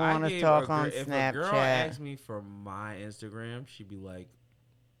 I if don't wanna gave talk a gir- on If a girl Snapchat. asked me for my Instagram, she'd be like,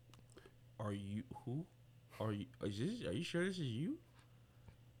 "Are you who? Are you sure this is you?"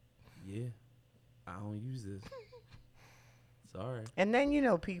 Yeah, I don't use this. Sorry. And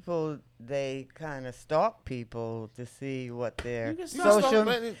then people they kind of stalk people to see what their You can stalk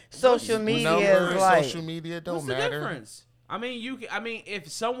social media is like. Social media don't What's the matter. difference? I mean, if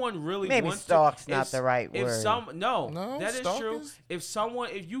someone really Maybe wants stalk's to, not the right if word. No, that is stalk true. is-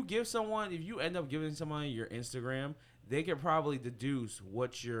 If you end up giving someone your Instagram, they could probably deduce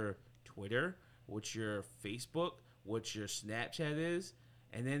what your Twitter, what your Facebook, what your Snapchat is,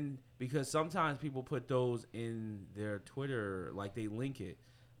 and then because sometimes people put those in their Twitter, like they link it,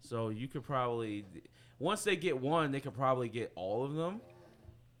 so you could probably once they get one, they could probably get all of them.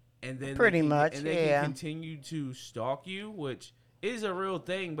 And then Pretty much, and they yeah. can continue to stalk you, which is a real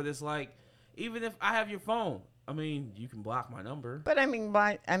thing. But it's like, even if I have your phone, I mean, you can block my number. But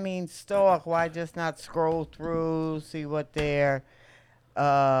stalk. Why just not scroll through, see what their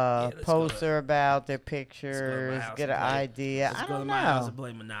let's posts go are about, their Let's go to my pictures, house get and an play- idea. Let's I go to don't my house know. and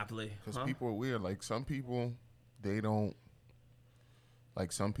play Monopoly. Because Huh? people are weird. Like some people, they don't.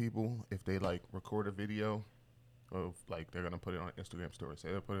 Like some people, if they like record a video, of like they're gonna put it on Instagram story.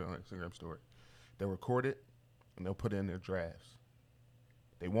 Say they'll put it on Instagram story. They'll record it and they'll put it in their drafts.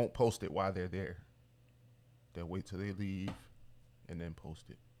 They won't post it while they're there. They'll wait till they leave and then post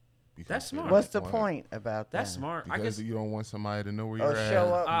it. Because That's they smart. don't What's the wanna- point about that? That's smart. I Because guess you don't want somebody to know where Or you're at.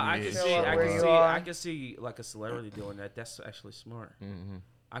 show up. I Yeah. can show see. up I where can you see. are. I can see like a celebrity doing that. That's actually smart. Mm-hmm.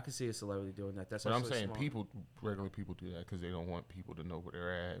 I can see a celebrity doing that. That's But I'm actually saying smart. regular people do that because they don't want people to know where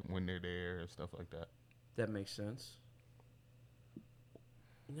they're at when they're there and stuff like that. That makes sense.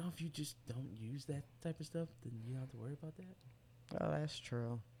 if you just don't use that type of stuff, then you don't have to worry about that. Oh, that's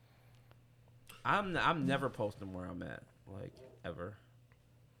true. I'm never posting where I'm at, like, ever.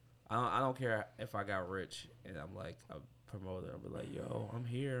 I don't care if I got rich and I'm like a promoter. I'll be like, yo, I'm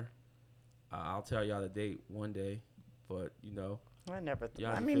here. I'll tell y'all the date one day, but I never.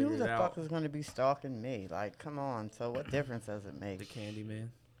 Y'all I can mean, who figure the it fuck out. is going to be stalking me? Like, come on. So what difference does it the make? Candy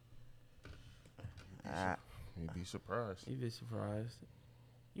Man. Uh, You'd be surprised. You'd be surprised.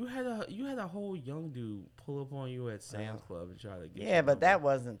 You had a whole young dude pull up on you at Sam's Club and try to get yeah, your but that number.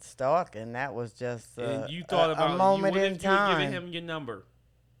 wasn't stalking. That was just And you thought about a moment what in if you had given time. him your number?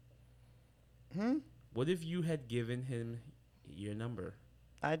 What if you had given him your number?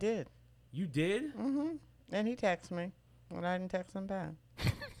 I did. You did? And he texted me when I didn't text him back.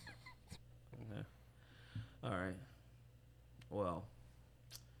 Okay. All right. Well,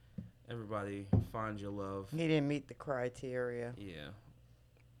 everybody find your love. He didn't meet the criteria. Yeah.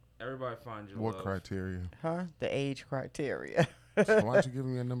 Everybody find your What love. criteria? Huh? The age criteria. So why'd you give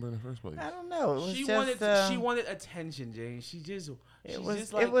me a number in the first place? I don't know. It was She just wanted attention, Jane.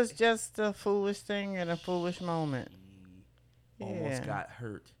 it was just a foolish thing in a foolish moment. She almost Yeah. got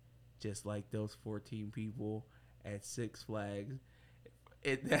hurt, just like those 14 people at Six Flags.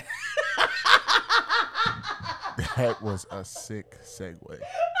 That was a sick segue.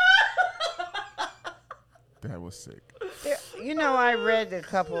 That was sick. I read a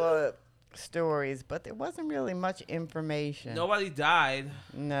couple of stories, but there wasn't really much information. Nobody died.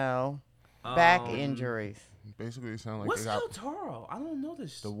 No. Back Um, injuries. Basically, it sounded like What's they got El Toro? I don't know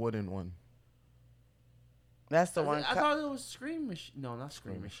this. the wooden one. That's the one. I thought it was Scream Machine. No, not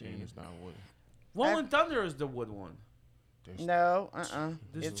Scream Machine. is not wooden. Rolling Thunder is the wood one. There's, No,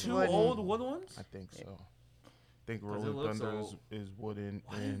 There's It's two wooden. old wood ones. I think so. I think 'Cause it Rolling looks Thunder old. is wooden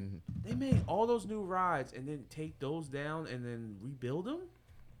What? and They made all those new rides and then take those down and then rebuild them.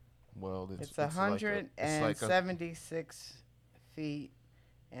 well, it's like a- 176 feet,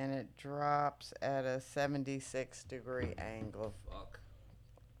 and it drops at a 76-degree angle. Fuck.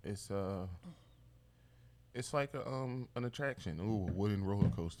 It's like an attraction. Ooh, a wooden roller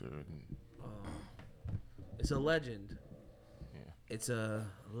coaster. And It's a legend. Yeah. It's a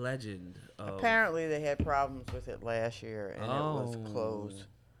legend. Apparently, they had problems with it last year, and it was Oh. closed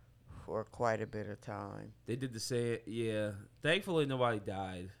for quite a bit of time. They did the say. Yeah. Thankfully, nobody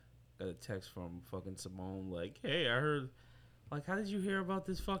died. Got a text from fucking Simone like, "Hey, I heard. Like, how did you hear about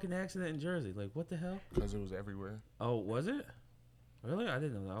this fucking accident in Jersey? Like, what the hell? because it was everywhere. Oh, was it? Really? I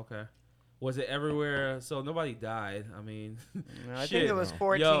didn't know that. Okay. Was it everywhere? So nobody died. I mean, No, I shit. think it was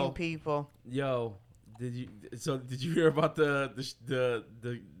 14 Yo. people. Yo, did you hear about the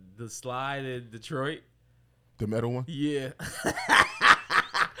slide in Detroit? The metal one. Yeah.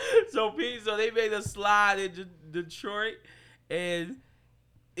 so they made a slide in Detroit, and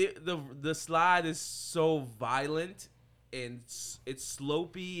the slide is so violent and it's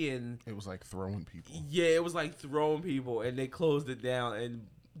slopey and It was like throwing people. yeah, it was like throwing people, and they closed it down, and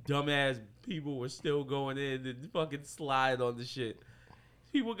dumbass people were still going in and fucking slide on the shit.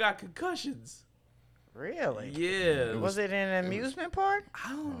 People got concussions. Really? Yeah. Was it in an amusement park? I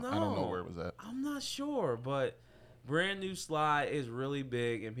don't know. I don't know where it was at. I'm not sure, but brand new slide is really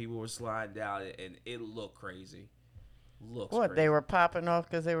big, and people were sliding down it, and it looked crazy. Looks What, crazy. they were popping off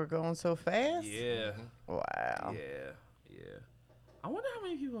because they were going so fast? Yeah. Wow. Yeah. I wonder how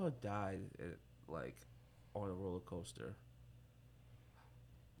many people have died on a roller coaster.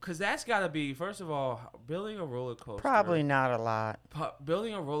 Cause that's gotta be, first of all, building a roller coaster. Probably not a lot.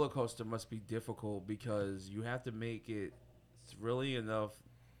 Building a roller coaster must be difficult because you have to make it thrilling enough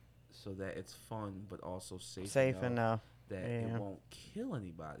so that it's fun, but also safe enough that Yeah. it won't kill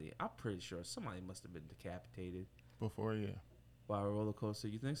anybody. I'm pretty sure somebody must have been decapitated Before, yeah. by a roller coaster.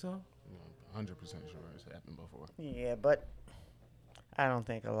 You think so? 100% sure it's happened before. Yeah, but I don't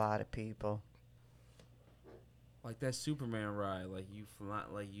think a lot of people. Like that Superman ride, like you fly,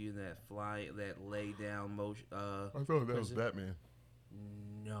 like you in that lay down motion. I thought that was person- Batman.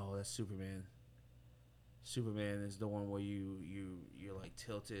 No, that's Superman. Superman is the one where you're like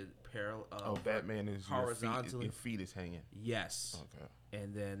tilted parallel. Batman is horizontally. your feet is hanging. Yes. Okay.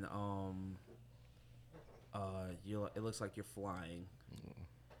 And then it looks like you're flying.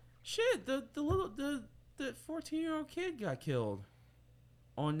 Shit, the 14-year-old kid got killed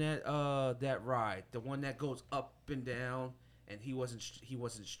on that ride, the one that goes up and down, and he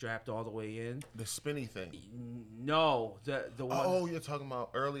wasn't strapped all the way in. The spinny thing. No, the one. Oh, you're talking about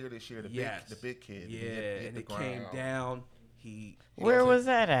earlier this year, the Yes. big kid. Yeah, hit and the it came ground. down. Where was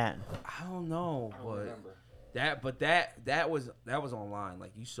that at? I don't know, I don't remember. that was online.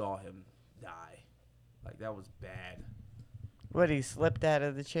 Like you saw him die. Like that was bad. What, he slipped out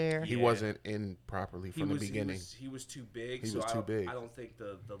of the chair? He Yeah. wasn't in properly from the beginning. He was too big. He so was too big. I don't think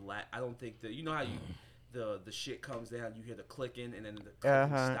I don't think you know how you the shit comes down, you hear the clicking, and then the clicking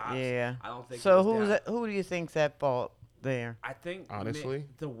stops. Yeah. I don't think. So it was that. who do you think's at fault there? I think Honestly?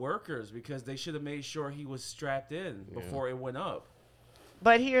 the workers, because they should have made sure he was strapped in before it went up.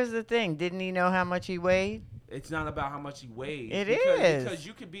 But here's the thing: didn't he know how much he weighed? It's not about how much he weighs. It because, is. because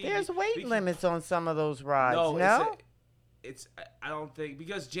you could be. There's weight because- limits on some of those rides. No, No, it's I don't think,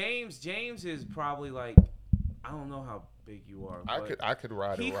 because James is probably like, I don't know how big you are. But I could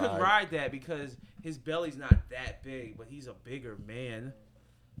ride a he ride. could ride that because his belly's not that big, but he's a bigger man,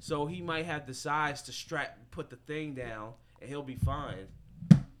 so he might have the size to put the thing down, and he'll be fine.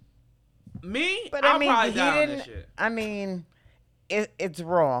 Me, but I'll I mean, probably he die on didn't. this shit. I mean, it's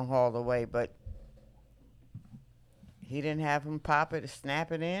wrong all the way, but he didn't have him pop it,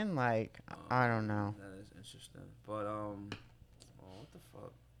 snap it in. Like, I don't know. That is interesting, but what the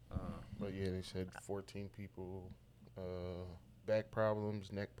fuck? But yeah, they said 14 people, back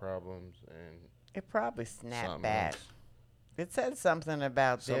problems, neck problems, and It probably snapped something back. else. It said something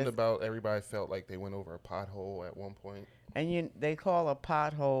about Something this, about everybody felt like they went over a pothole at one point. and they call a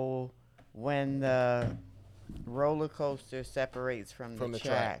pothole when the roller coaster separates from From the the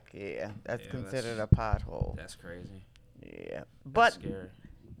track. track. Yeah, that's Yeah, considered a pothole. That's crazy. Yeah, That's but scary.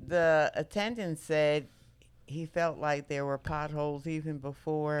 the attendant said he felt like there were potholes even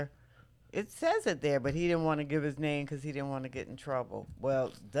before. It says it there, but he didn't want to give his name because he didn't want to get in trouble.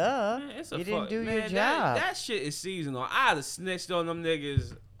 Well, duh. Man, it's You didn't do your man, job. That shit is seasonal. I'd have snitched on them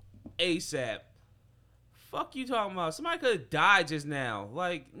niggas ASAP. Fuck you talking about? Somebody could have died just now.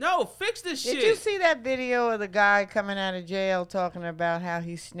 Like, no, fix this shit. Did you see that video of the guy coming out of jail talking about how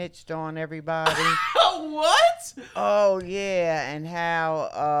he snitched on everybody? What? Oh, yeah, and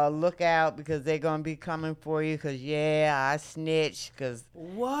how look out because they're going to be coming for you because, I snitched because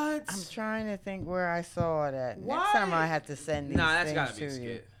What? I'm trying to think where I saw that. Why? Next time I have to send these Nah, that's things gotta be a to you.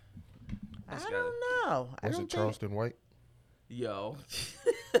 skit. I That's don't gotta- know. I Was don't it think. Charleston White? Yo.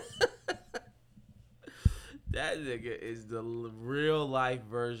 That nigga is the real life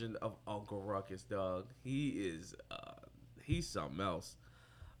version of Uncle Ruckus, dog. He's something else.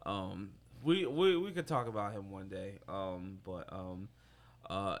 We could talk about him one day.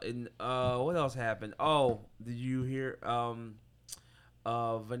 What else happened? Oh, did you hear?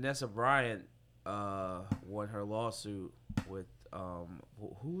 Vanessa Bryant won her lawsuit with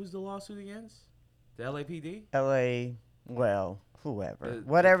who was the lawsuit against? The LAPD? LA, well, whoever. The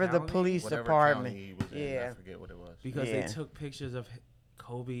Whatever the county? police Whatever department. county he was in, Yeah. I forget what it was. Because Yeah. they took pictures of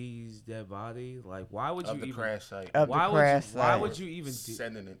Kobe's dead body. Like, why would Of you the even? crash site. Of the Why would crash you? Why site. would you even do?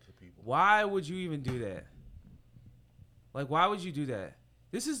 Sending it to people. Why would you even do that? Like, why would you do that?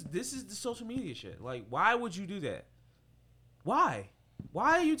 This is the social media shit. Like, why would you do that? Why?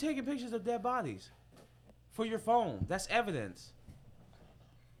 Why are you taking pictures of dead bodies for your phone? That's evidence.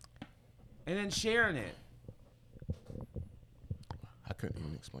 And then sharing it. I couldn't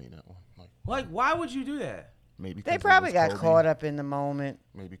even explain that one. Like, why would you do that? Maybe They 'cause it probably was got Kobe. caught up in the moment.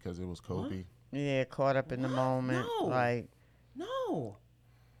 Maybe because it was Kobe. Yeah, caught up in the What? moment. No. Like, No.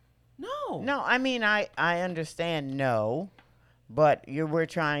 no, I mean, I understand no, but we're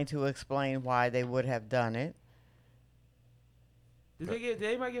trying to explain why they would have done it. Did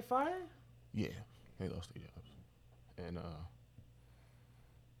anybody get fired? Yeah, they lost their jobs. And I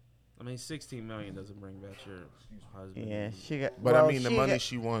mean, 16 million doesn't bring back your husband. Yeah, she got. but well, I mean, the she money got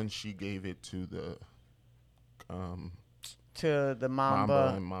she won, she gave it to the to the Mamba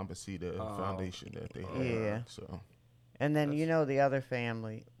Mamba, and Mambasita Oh. Foundation that they had. Yeah. So and then That's- the other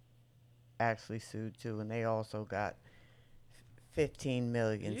family actually sued too, and they also got 15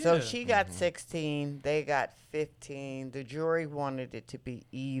 million. So Yeah. she got 16, they got 15. The jury wanted it to be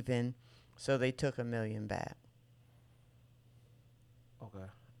even, so they took $1 million back. Okay.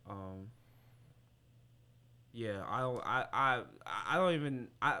 Yeah, I don't even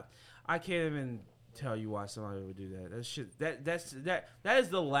I can't even tell you why somebody would do that. That shit that is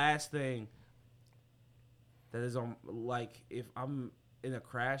the last thing that is on, like, if I'm in a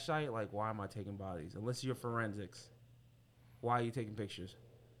crash site, like, why am I taking bodies? Unless you're forensics. Why are you taking pictures?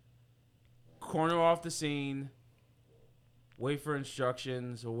 Corner off the scene. Wait for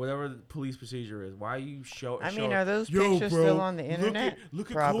instructions or whatever the police procedure is. Why are you I mean, are those pictures still on the internet?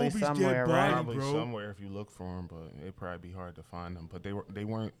 Probably somewhere, right? probably somewhere if you look for them, but it'd probably be hard to find them. But they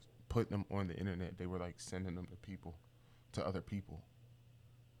weren't putting them on the internet. They were like sending them to people, to other people,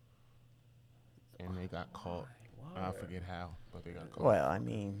 and they got caught. Why? I forget how, but they got caught. Well, I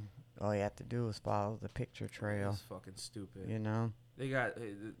mean, all you have to do is follow the picture trail, That's fucking stupid. you know? They got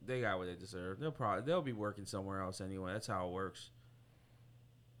what they deserve. They'll be working somewhere else anyway. That's how it works.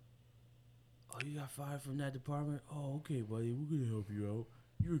 Oh, you got fired from that department? Oh, okay, buddy. We're gonna help you out.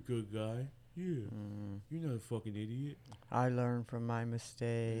 You're a good guy. Yeah. You're not a fucking idiot. I learned from my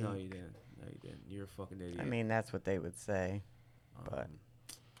mistake. No, you didn't. No, you didn't. You're a fucking idiot. I mean, that's what they would say. But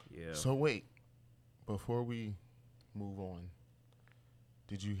yeah. So wait, before we move on,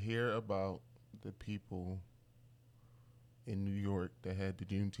 did you hear about the people in New York that had the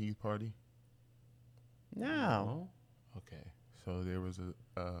Juneteenth party? no. Okay, so there was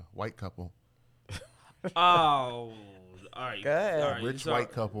a white couple, Oh, all right. Go ahead. All right, rich it's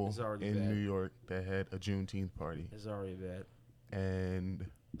white couple it's already in bad. New York that had a Juneteenth party, It's already bad. and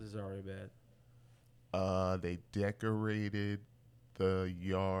This is already bad. they decorated the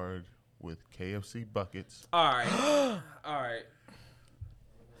yard with KFC buckets. All right. All right.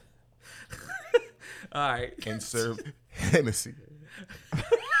 All right. And served Hennessy.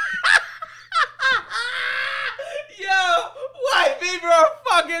 Yo, white people are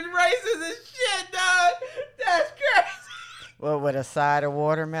fucking racist as shit, dog. That's crazy. Well, with a side of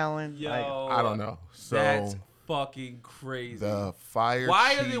watermelon? Yo, Like, I don't know. So That's fucking crazy. the fire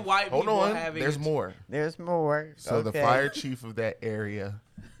Why are chief, the white hold people on, having there's a- more. there's more. So the Okay. fire chief of that area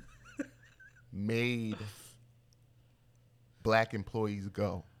made black employees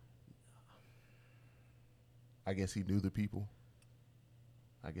go. I guess he knew the people.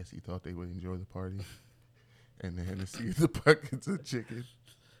 I guess he thought they would enjoy the party. And then to see the buckets of chicken.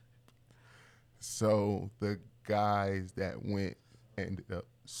 So the guys that went ended up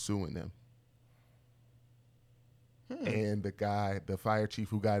suing them. And the fire chief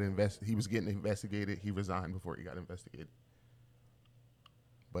who got he was getting investigated. He resigned before he got investigated.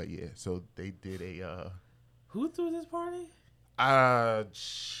 But yeah, so they did a. Who threw this party?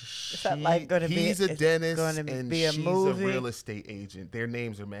 that like gonna be- he's a it's dentist gonna and be a she's movie? a real estate agent. Their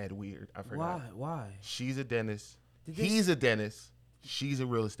names are mad weird. I forgot. Why? She's a dentist. Did they He's a dentist. She's a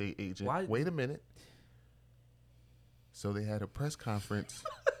real estate agent. Why- Wait a minute. So they had a press conference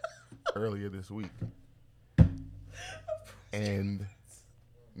earlier this week. And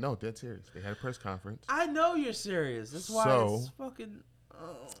no, dead serious. They had a press conference. I know you're serious. That's why So- it's fucking.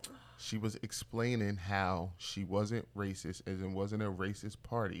 She was explaining how she wasn't racist, as in wasn't a racist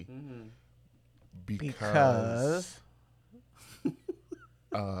party, because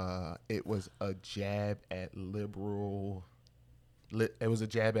it was a jab at liberal. It was a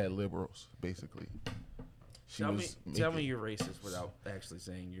jab at liberals, basically. She Tell me was making- you're racist without actually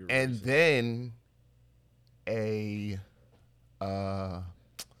saying you're And racist. then a That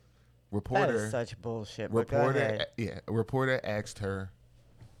reporter, is such bullshit. But go ahead. a reporter asked her,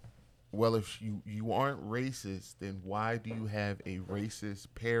 "Well, if you aren't racist, then why do you have a racist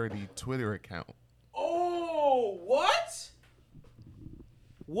parody Twitter account?" Oh, what?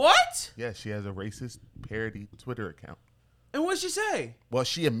 What? Yeah, she has a racist parody Twitter account. And what'd she say? Well,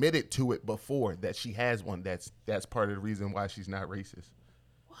 she admitted to it before that she has one. That's part of the reason why she's not racist.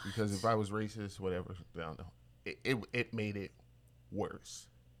 Because if I was racist, whatever, I don't know. It made it worse,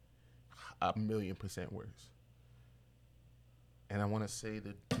 1,000,000% worse. And I want to say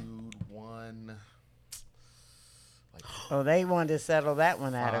the dude won. Like Oh, they wanted to settle that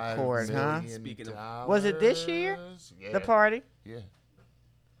one out of $5 court, huh? million. Speaking of- Was it this year? Yeah. The party? Yeah.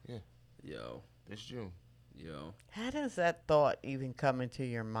 Yo. This June. How does that thought even come into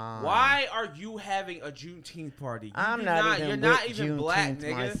your mind? Why are you having a Juneteenth party? You I'm do not even You're with not even black, Juneteenth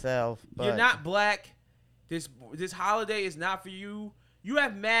nigga. myself. But You're not black. This holiday is not for you. You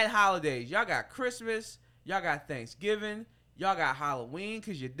have mad holidays. Y'all got Christmas. Y'all got Thanksgiving. Y'all got Halloween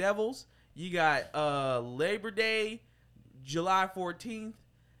because you're devils. You got Labor Day, July 14th.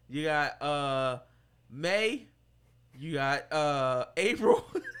 You got May. You got April.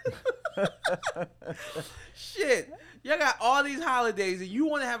 Shit. Y'all got all these holidays and you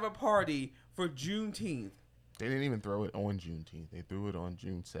want to have a party for Juneteenth. They didn't even throw it on Juneteenth. They threw it on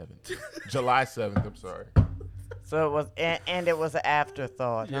June 7th. July 7th, I'm sorry. So it was, and it was an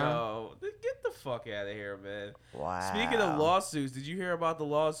afterthought, huh? Yo, get the fuck out of here, man. Wow. Speaking of lawsuits, did you hear about the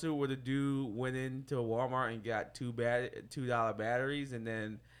lawsuit where the dude went into Walmart and got $2 batteries and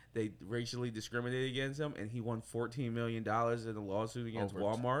then they racially discriminated against him and he won $14 million in a lawsuit against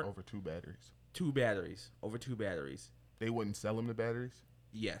Walmart? Over 2 batteries. Over two batteries. They wouldn't sell him the batteries?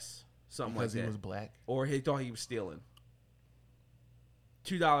 Yes. Something Because like he that. was black? Or he thought he was stealing.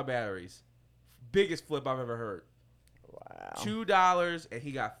 $2 batteries. Biggest flip I've ever heard. Wow. $2 and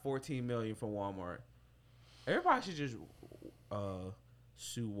he got $14 million from Walmart. Everybody should just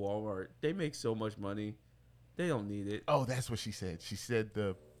sue Walmart. They make so much money. They don't need it. Oh, that's what she said. She said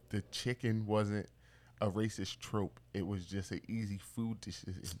the chicken wasn't. a racist trope. It was just an easy food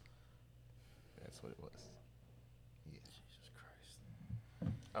decision. That's what it was. Yeah. Jesus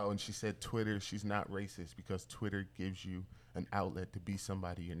Christ. Oh, and she said Twitter, she's not racist because Twitter gives you an outlet to be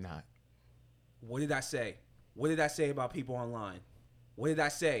somebody you're not. What did I say? What did I say about people online? What did I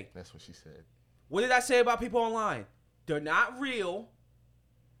say? That's what she said. What did I say about people online? They're not real.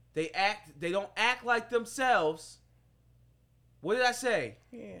 They don't act like themselves. What did I say?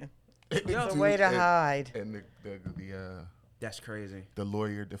 Yeah. Yo, It's a way to hide. And that's crazy. the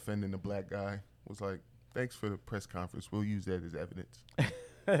lawyer defending the black guy was like, thanks for the press conference. We'll use that as evidence.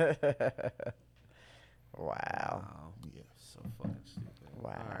 Wow. Yeah. So fucking stupid.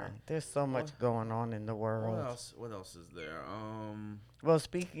 Wow. All right. There's so much going on in the world. What else? What else is there? Well,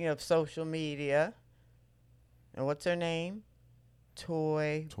 speaking of social media, and what's her name?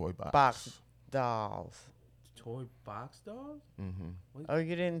 Toy Toy box. Box Dolls. Toy box dog? Mm-hmm. Oh,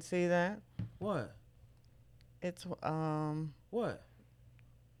 you didn't see that? What? It's What?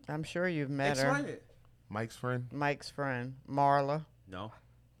 I'm sure you've met Explain her. it. Mike's friend? Mike's friend, Marla. No.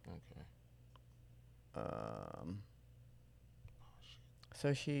 Okay.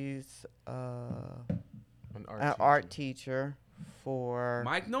 So she's An an art teacher for.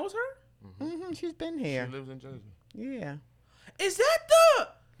 Mike knows her? She's been here. She lives in Jersey. Yeah. Is that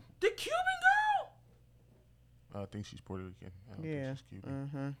the Cuban girl? I think she's Puerto Rican. I don't Yeah. think she's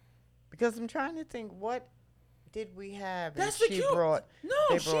Cuban. Because I'm trying to think, what did we have? That's and the she Cuban. brought. No,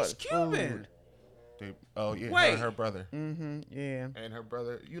 they she's brought Cuban. food. Oh, yeah. Wait. Her brother. Yeah. And her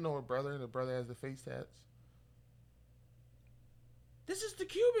brother. You know her brother? The brother has the face tats. This is the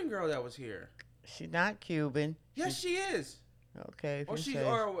Cuban girl that was here. She's not Cuban. Yes, she is. Okay. If Or you she say-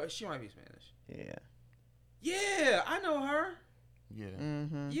 or she might be Spanish. Yeah. Yeah, I know her. Yeah.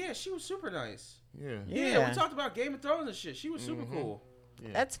 Yeah, she was super nice. Yeah. Yeah, we talked about Game of Thrones and shit. She was super cool. Yeah.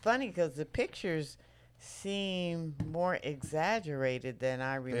 That's funny because the pictures seem more exaggerated than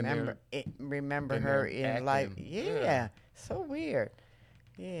I remember. Remember than her they're in life. acting. Yeah. Yeah. So weird.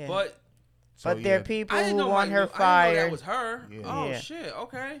 Yeah. But So, there are yeah, people I didn't who know want Mike her knew- I didn't know fired. that was her. Yeah. Oh Yeah. shit.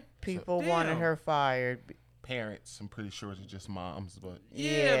 Okay. People Damn. wanted her fired. parents, I'm pretty sure it's just moms, but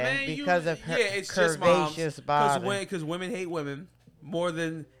Yeah, man. because of her it's just moms. curvaceous body. Because women hate women more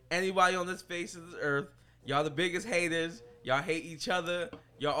than anybody on this face of the earth. Y'all the biggest haters. Y'all hate each other.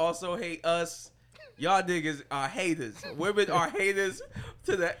 Y'all also hate us. Y'all niggas are haters. Women are haters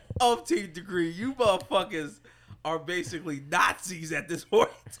to the umpteenth degree. You motherfuckers are basically Nazis at this point.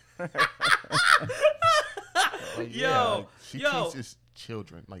 Yo, she yo. teaches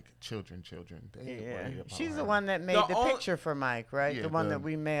children, like children. They ain't Yeah. worried about She's the her. one that made The the only- picture for Mike, right? Yeah, the one the- that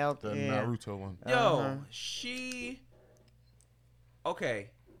we mailed. the Yeah. Naruto one. Yo, she. Okay.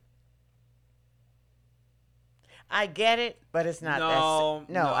 I get it, but it's not No,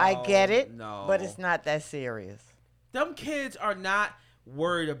 that. I get it, no. but it's not that serious. Them kids are not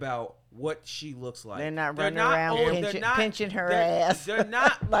worried about what she looks like. They're not running around pinching her they're- ass. They're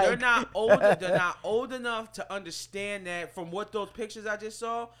not. They're Like- not old. They're not old enough to understand that. From what those pictures I just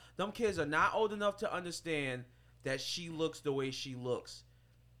saw, them kids are not old enough to understand that she looks the way she looks.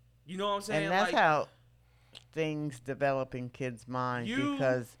 You know what I'm saying? And that's like, how things develop in kids' minds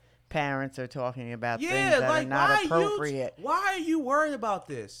because parents are talking about things that like are not why appropriate. Why are you worried about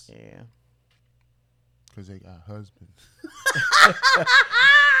this? Yeah. Because they got husbands.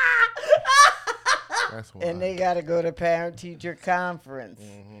 That's why. And they got to go to parent-teacher conference.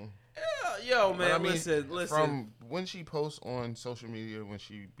 Yo, But man, I mean, listen. From when she posts on social media, when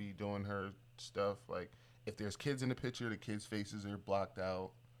she be doing her stuff, like if there's kids in the picture, the kids' faces are blocked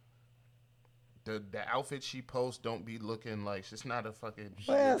out. The outfit she posts don't be looking like she's not a fucking.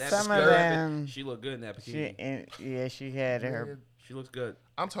 Well, That some of skirt, them. She looked good in that bikini. She had her. She looks good.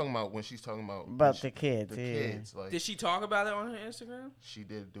 I'm talking about when she's talking about The kids. The yeah. kids, like Did she talk about it on her Instagram? she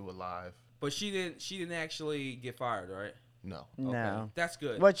did do a live. But she didn't actually get fired, right? No. No. That's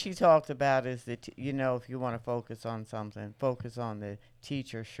good. What she talked about is that, if you want to focus on something, focus on the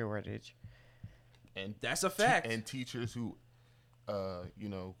teacher shortage. And That's a fact. And teachers who,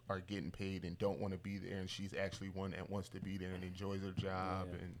 are getting paid and don't want to be there, and she's actually one that wants to be there and enjoys her job.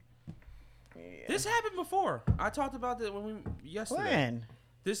 Yeah. And This happened before. I talked about that yesterday. When?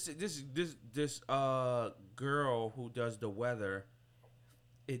 This girl who does the weather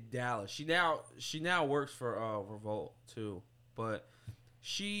in Dallas. She now works for Revolt too, but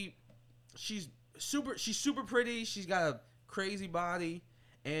she's super pretty. She's got a crazy body,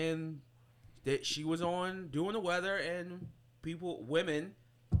 and that she was on doing the weather, and women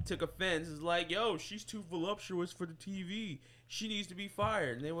took offense. It's like, yo, she's too voluptuous for the TV. She needs to be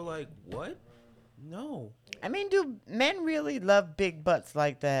fired. And they were like, what? No. I mean, do men really love big butts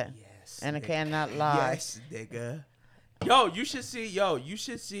like that? Yes. Yes. And I nigga. cannot lie. Yes, nigga. Yo, you should see. Yo, you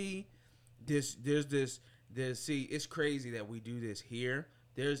should see this. There's this. There's see. It's crazy that we do this here.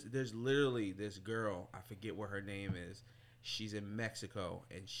 There's literally this girl. I forget what her name is. She's in Mexico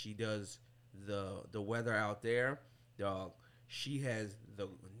and she does the weather out there. Dog. She has the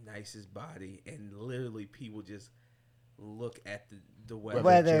nicest body, and literally people just look at the weather.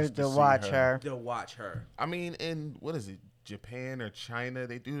 Whether just to to see watch her. her. To watch her. I mean, in what is it, Japan or China?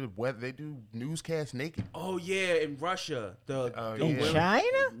 They do the weather. They do newscasts naked. Oh yeah, in Russia. The In yeah.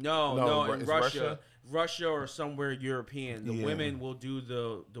 China? No, in it's Russia. Russia or somewhere European. The Yeah. women will do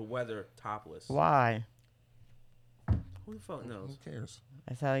the weather topless. Why? Who the fuck knows? Who cares?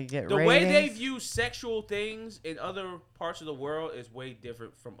 That's how you get The ratings. way they view sexual things in other parts of the world is way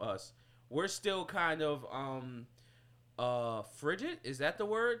different from us. We're still kind of frigid. Is that the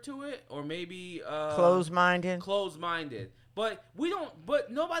word to it? Or maybe Closed-minded. closed-minded. But we don't.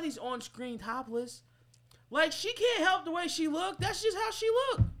 But nobody's on screen topless. Like, she can't help the way she look. That's just how she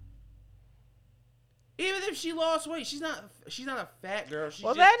look. Even if she lost weight, she's not a fat girl. She's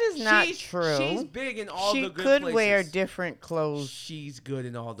Well, just- that is not she's- true. She's big in all She the good could places. wear different clothes She's good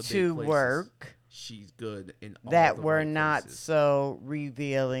in all the to big places. work She's good in all that the were right not places. so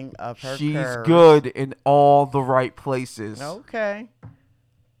revealing of her She's curves. good in all the right places. Okay.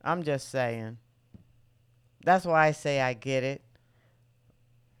 I'm just saying. That's why I say I get it.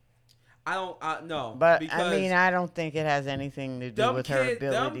 I don't no. But because I mean, I don't think it has anything to do them with her kid-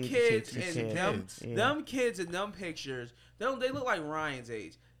 them ability kids to teach and kids. them kids. them kids in them pictures, they look like Ryan's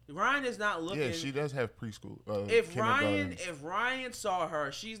age. Ryan is not looking. Yeah, she does have preschool. If kindergarten. Ryan saw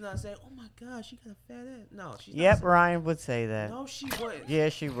her, she's not saying, "Oh my God, she got a fat ass." No, she's Yep, not. Ryan would say that. No, she wouldn't. Yeah,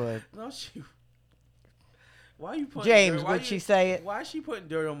 she would. No, she. Why are you putting James, dirt- why would you- she say it? Why is she putting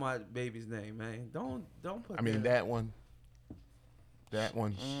dirt on my baby's name, man? Don't put. I mean that one. That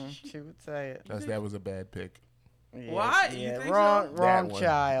one. She would say it. That was a bad pick. Yeah, Why? You Yeah, think so? wrong That one.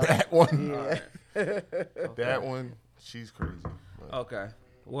 child. That one. Yeah. That one. She's crazy. But Okay.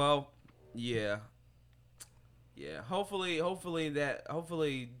 Well, yeah. Yeah. Hopefully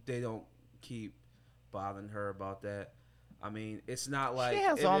they don't keep bothering her about that. I mean, it's not like She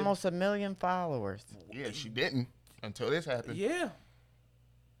has if it- almost 1 million followers. yeah, she didn't until this happened. Yeah.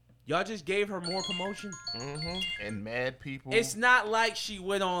 Y'all just gave her more promotion. And mad people. It's not like she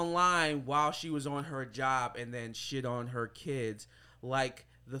went online while she was on her job and then shit on her kids, like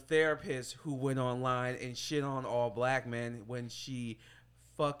the therapist who went online and shit on all black men when she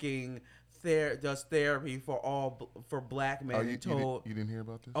fucking does therapy for black men. Oh, and told, you didn't hear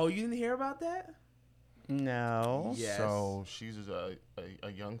about this? oh, you didn't hear about that? No. Yes. So she's a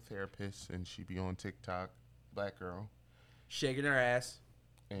young therapist, and she be on TikTok, black girl. Shaking her ass.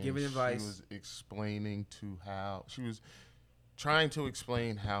 And Giving advice. She was explaining she was trying to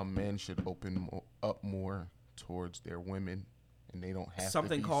explain how men should open up more towards their women, and they don't have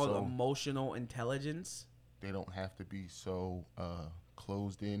Something to be called so, emotional intelligence. they don't have to be so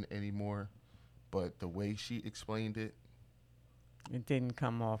closed in anymore. But the way she explained it, It didn't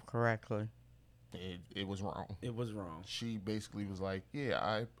come off correctly. it was wrong. It was wrong. She basically was like,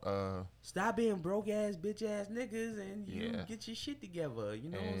 "Yeah, Stop being broke ass, bitch ass niggas and you Yeah. get your shit together." You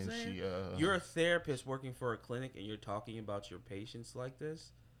know what I'm and saying? she You're a therapist working for a clinic and you're talking about your patients like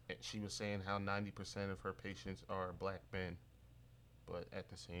this. she was saying how 90% of her patients are black men, but at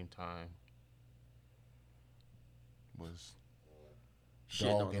the same time was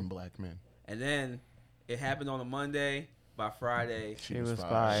Shitting on dogging them. black men. And then it happened on a Monday. By Friday, She was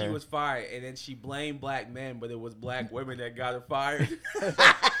fired. she was fired. And then she blamed black men, but it was black women that got her fired.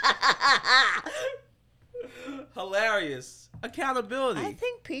 Hilarious. Accountability. I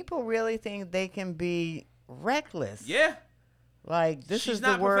think people really think they can be reckless. Yeah. Like, this She's is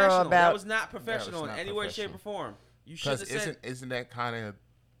not the world professional. That about... was not professional in not any way, shape, or professional. form. You should have Because said. isn't that kind of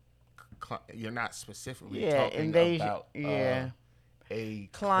you're not specifically Yeah, talking invasion. about Yeah. a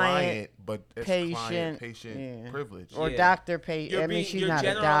Client, client, but it's patient, patient yeah. privilege. Or Yeah. doctor patient. I mean, she's you're not a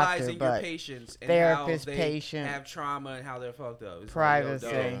generalizing doctor, your but patients and therapist, how they patient, have trauma and how they're fucked up. It's privacy.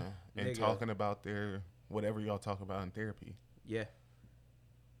 Like, yo, dog. and nigga. talking about their whatever y'all talk about in therapy. Yeah.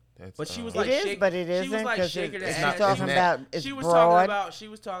 That's, But she was It like, is, but it she was isn't like because shaking her it's ass. talking Isn't about it's she was broad. She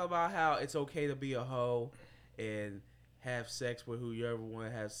was talking about how it's okay to be a hoe and have sex with who you ever want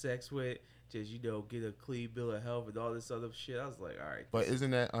to have sex with. Just get a clean bill of health and all this other shit. I was like, all right. But isn't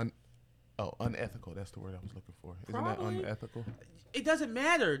that unethical? That's the word I was looking for. Isn't Probably. that unethical? It doesn't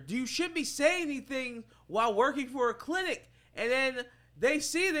matter. You shouldn't be saying anything while working for a clinic and then they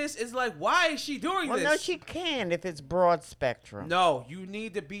see this, it's like, why is she doing Well, this? no, she can if it's broad spectrum. No, you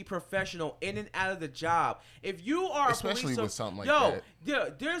need to be professional in and out of the job. If you are Especially a police with something like yo,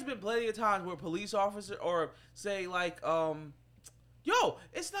 that. there's been plenty of times where police officer or say like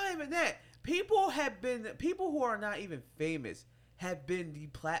it's not even that. People who are not even famous have been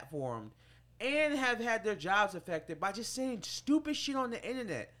deplatformed and have had their jobs affected by just saying stupid shit on the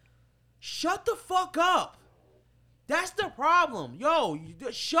internet. Shut the fuck up. That's the problem. Yo,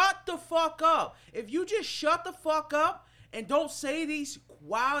 shut the fuck up. If you just shut the fuck up and don't say these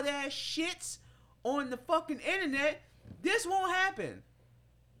wild ass shits on the fucking internet, this won't happen.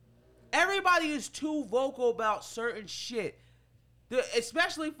 Everybody is too vocal about certain shit.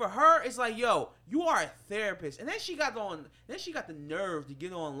 Especially for her, it's like, yo, you are a therapist. And then she got the nerve to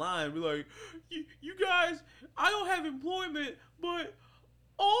get online and be like, you guys, I don't have employment, but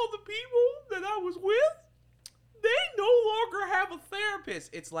all the people that I was with, they no longer have a therapist.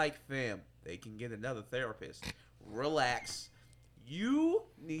 It's like, fam, they can get another therapist. Relax. You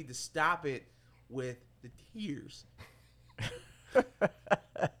need to stop it with the tears.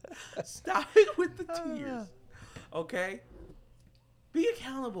 Stop it with the tears. Okay? Be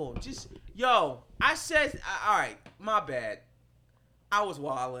accountable. Just, yo, I said, all right, my bad. I was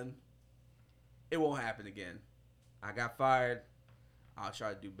wildin'. It won't happen again. I got fired. I'll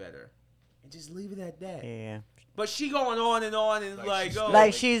try to do better. And just leave it at that. Yeah. But she going on and like oh,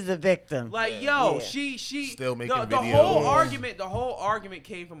 Like she's the victim. like Yeah. yo, Yeah. she Still making the videos. the whole argument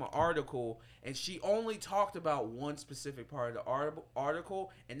came from an article, and she only talked about one specific part of the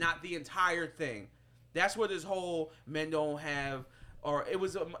article and not the entire thing. That's where this whole men don't have, or it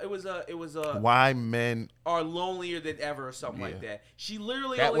was a Why men? are lonelier than ever or something like Yeah. that. She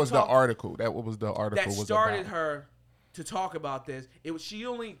literally That only was the talked, article. That was the article. that was started about. her to talk about this. She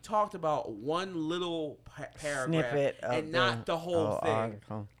only talked about one little paragraph Snippet of and not the whole thing.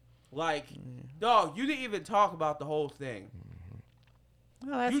 article. Like, dog, you didn't even talk about the whole thing.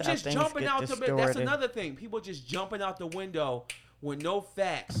 Well, that's You how just things jumping get out the. That's distorted. another thing. People just jumping out the window with no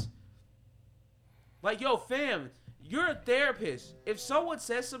facts. Like, yo, fam, you're a therapist. If someone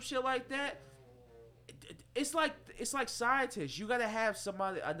says some shit like that, it's like scientists. You gotta have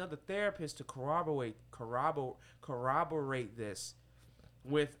another therapist to corroborate this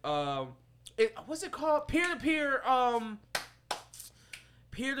with what's it called?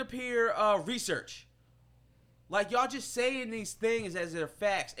 Peer-to-peer research. Like, y'all just saying these things as they're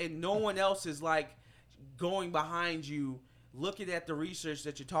facts, and no one else is like going behind you, looking at the research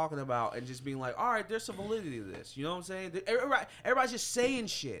that you're talking about, and just being like, all right, there's some validity to this. You know what I'm saying? Everybody's just saying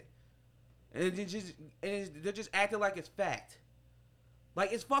shit, and they're just acting like it's fact.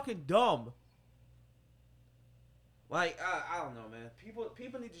 Like, it's fucking dumb. Like, I don't know, man.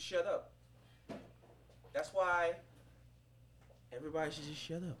 People need to shut up. That's why everybody should just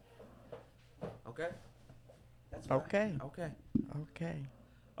shut up. Okay? That's fine. Okay. Okay. Okay.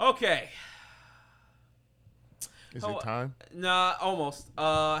 Okay. Is it time? Nah, almost.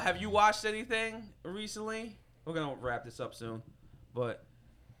 Have you watched anything recently? We're gonna wrap this up soon, but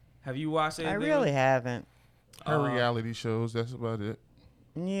have you watched anything? I really haven't. Her reality shows. That's about it.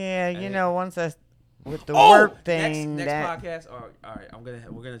 Yeah, you And- know, once I with the work thing next that podcast. All right.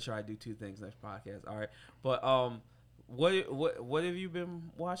 We're gonna try to do two things next podcast. All right, but what have you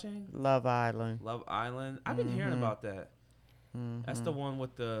been watching? Love Island Love Island. I've been hearing about that. That's the one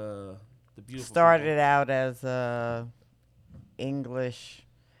with the beautiful. started people. out as a English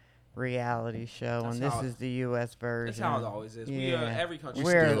reality show, That's and this how- is the U.S. version. That's how it always is. Yeah. Every country.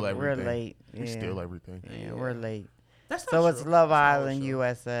 We're We're steal we're everything. late. We Yeah. steal everything. Yeah, we're late. That's not So it's true. Love That's not Island true.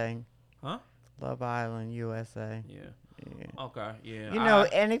 USA. Huh? Love Island USA. Yeah. Yeah. Okay. Yeah. You know,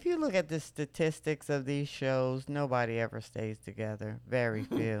 and if you look at the statistics of these shows, nobody ever stays together. Very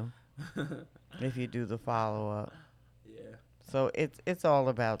few. If you do the follow up. Yeah. So it's all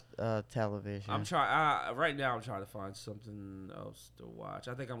about television. I'm trying. Right now, I'm trying to find something else to watch.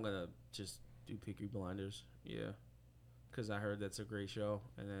 I think I'm gonna just do Peaky Blinders. Yeah. Because I heard that's a great show,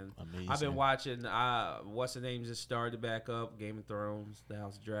 and then Amazing. I've been watching. What's the name? Just started back up. Game of Thrones, The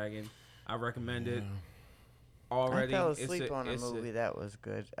House of Dragon. I recommend it already. I fell It's asleep on a it's movie that was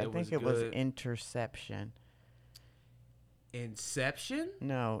good. I it think was it was good. Interception. Inception.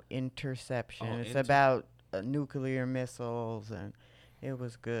 No, Interception. Oh, It's about nuclear missiles, and it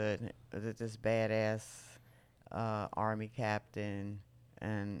was good. This badass army captain,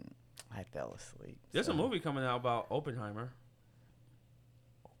 and I fell asleep. There's a so. movie coming out about Oppenheimer.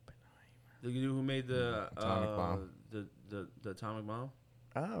 The dude who made the Atomic bomb. The atomic bomb.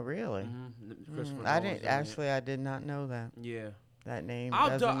 Oh, really? Mm-hmm. Christopher I Nolan's didn't doing it. actually. I did not know that. Yeah, That name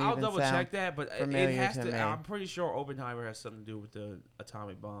I'll doesn't even double sound check that, but it familiar has to to. me. I'm pretty sure Oppenheimer has something to do with the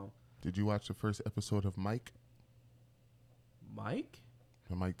atomic bomb. Did you watch the first episode of Mike? Mike?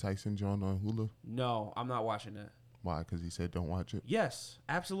 The Mike Tyson joint on Hulu? No, I'm not watching that. Why? Because he said don't watch it. Yes,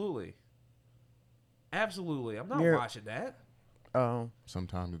 absolutely. Absolutely. I'm not You're- watching that. Oh,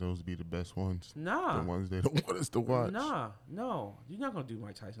 Sometimes those be the best ones. Nah. The ones they don't want us to watch. Nah, no. You're not going to do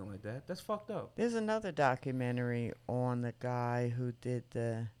Mike Tyson like that. That's fucked up. there's another documentary on the guy who did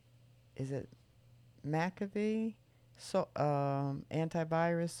is it McAfee?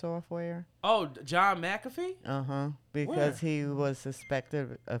 Antivirus software. Oh, John McAfee? Because he was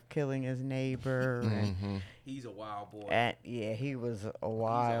suspected of killing his neighbor. Mm-hmm. He's a wild boy. And yeah, he was a He's a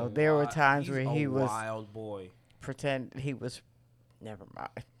wild. There were times he's where a he was wild boy. pretend he was. Never mind.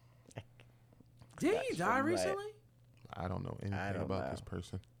 Did That's he die from recently? I don't know anything don't about know. this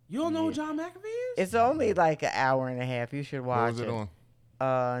person. You don't know who Yeah. John McAfee is? It's only like an hour and a half. You should What watch was it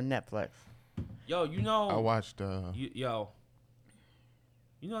on? Netflix. Yo, you know. I watched. Yo.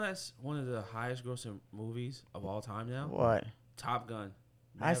 You know that's one of the highest grossing movies of all time now? What? Top Gun.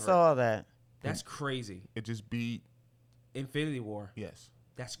 I Never. saw that. That's crazy. It just beat. Infinity War. Yes.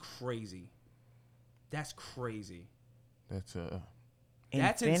 That's crazy. That's crazy. That's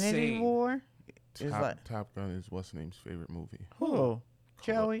That's Infinity insane. War. Is like Top Gun is what's name's favorite movie. who?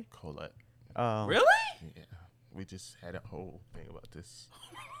 Joey. Colette. Oh, Really? Yeah. We just had a whole thing about this.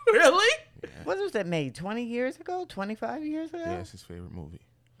 Really? Yeah. What was that made? 20 years ago? 25 years ago? Yeah, it's his favorite movie.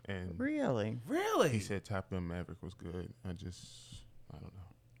 And Really? Really? he said Top Gun Maverick was good. I don't know.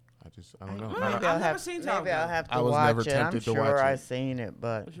 I don't know. Maybe I- I've never seen Top maybe I'll Gun. have to I was watch never it. I'm tempted to sure watch I it. seen it,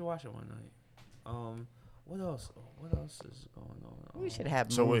 but We should watch it one night. What else? What else is going on? we should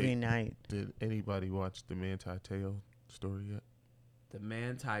have So movie wait. night. Did anybody watch the Manti Te'o story yet? The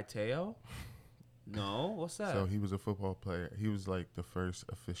Manti Te'o? No. What's that? So he was a football player. He was like the first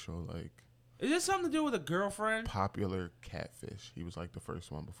official like Is this something to do with a girlfriend? popular catfish. He was like the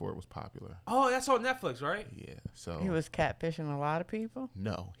first one before it was popular. Oh, that's on Netflix, right? Yeah. So He was catfishing a lot of people.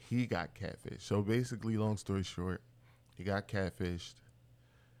 no, he got catfished. So basically, long story short, he got catfished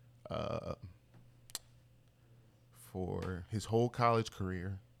for his whole college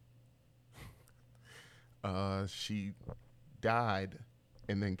career. She died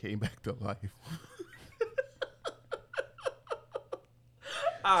and then came back to life.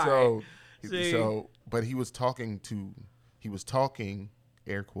 All right. See? But he was talking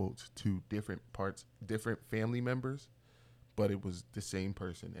air quotes to different family members, but it was the same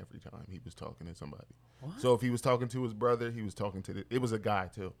person every time he was talking to somebody. What? So if he was talking to his brother, he was talking to it was a guy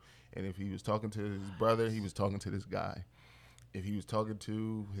too. And if he was talking to his brother, he was talking to this guy. If he was talking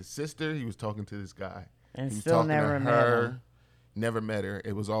to his sister, he was talking to this guy. And He was still talking to never met him. Never met her.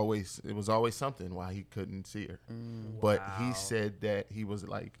 It was always something why he couldn't see her. But he Wow. said that he was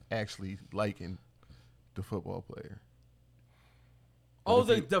like actually liking the football player. Oh,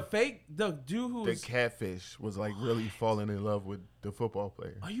 But if the dude who The was. catfish was like really falling in love with the football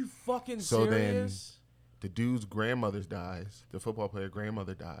player. Are you fucking So then- serious? The dude's grandmother dies. The football player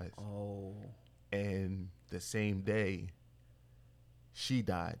grandmother dies. Oh. And the same day, she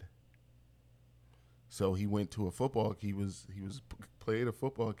died. So he went to a football. He was playing a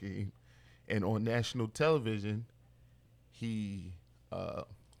football game, and on national television, he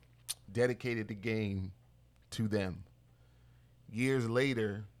dedicated the game to them. Years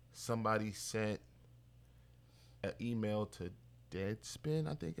later, somebody sent an email to Deadspin,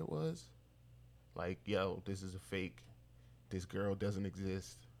 I think it was, like, "Yo, this is a fake. This girl doesn't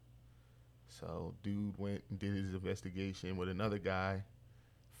exist." So dude went and did his investigation with another guy,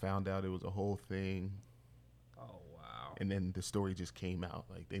 found out it was a whole thing, Oh, wow. and then the story just came out.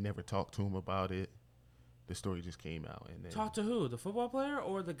 Like, they never talked to him about it. The story just came out, and then Talk to who? The football player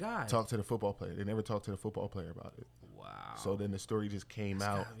or the guy? talked to the football player. They never talked to the football player about it. Wow. So then the story just came That's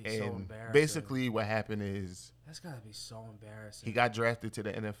out, gotta be so and embarrassing. basically what happened is That's gotta be so embarrassing. he got drafted to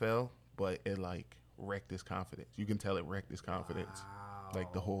the NFL, but it like wrecked his confidence. You can tell it wrecked his confidence. Wow.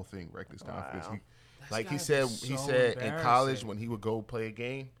 Like the whole thing wrecked his confidence. Wow. That's Like he gotta be said so in college embarrassing. when he would go play a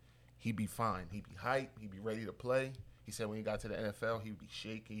game, he'd be fine. He'd be hyped. He'd be ready to play. He said when he got to the NFL, he would be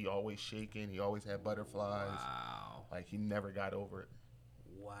shaking. He always shaking. He always had butterflies. Wow. Like he never got over it.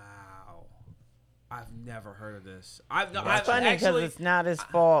 Wow. I've never heard of this. I've It's funny because actually. it's not his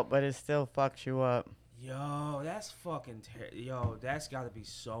fault, but it still fucks you up. Yo, that's fucking. Yo, that's got to be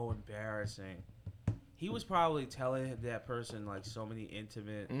so embarrassing. He was probably telling that person like so many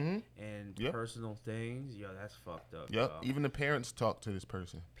intimate Mm-hmm. and Yep. personal things. Yo, that's fucked up. Yep. Yo. Even the parents talked to this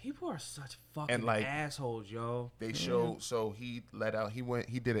person. People are such fucking And, like, assholes, yo. They showed. So he let out. He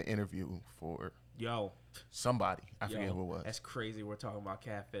did an interview for Yo, Somebody. I forget who it was. That's crazy. We're talking about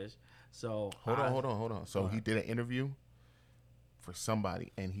catfish. So Hold on. So he did an interview for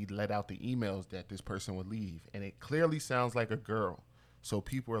somebody, and he let out the emails that this person would leave, and it clearly sounds like a girl. So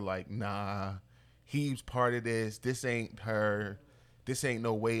people are like, nah, he's part of this. This ain't her. This ain't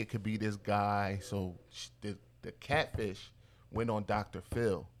no way it could be this guy. So the catfish went on Dr.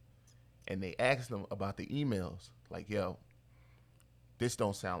 Phil, and they asked him about the emails. Like, yo, this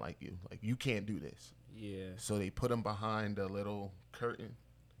don't sound like you. Like, you can't do this. Yeah. So they put him behind a little curtain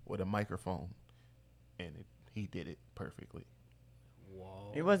with a microphone, and he did it perfectly.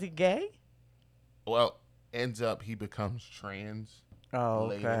 Whoa. Was he gay? Well, ends up he becomes trans. Oh,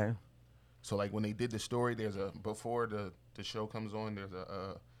 later. okay. So like when they did the story, there's a before the show comes on, there's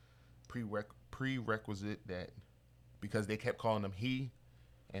a prerequisite that because they kept calling him he,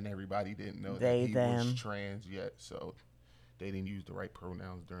 and everybody didn't know that he was trans yet, so they didn't use the right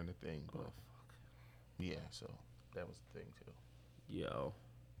pronouns during the thing. But yeah, so that was the thing too. Yo.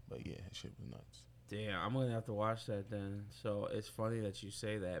 But yeah, that shit was nuts. Damn, I'm gonna have to watch that then. So it's funny that you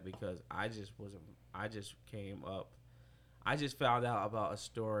say that because I just found out about a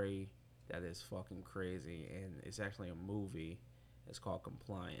story that is fucking crazy, and it's actually a movie. It's called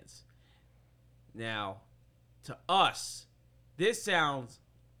Compliance. Now, to us, this sounds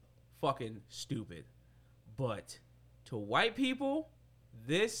fucking stupid, but to white people,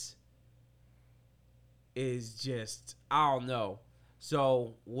 this is just, I don't know.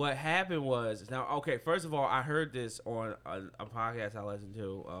 So what happened was, now, okay, first of all, I heard this on a podcast I listened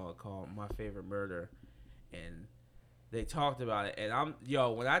to called My Favorite Murder, and they talked about it. And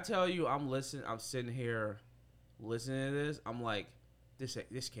when I tell you I'm sitting here listening to this, I'm like, this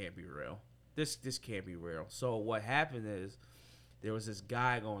can't be real. This can't be real. So what happened is there was this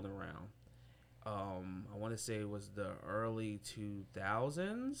guy going around. I want to say it was the early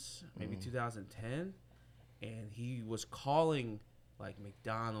 2000s, maybe 2010, and he was calling like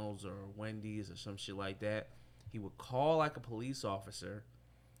McDonald's or Wendy's or some shit like that. He would call like a police officer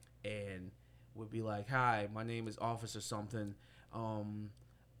and would be like, "Hi, my name is Officer something.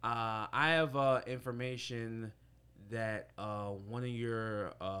 I have information that one of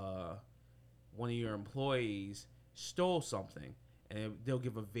your employees stole something," and they'll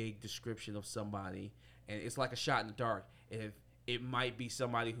give a vague description of somebody, and it's like a shot in the dark. If it might be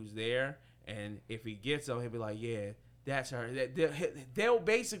somebody who's there, and if he gets them, he'll be like, "Yeah, that's her." They'll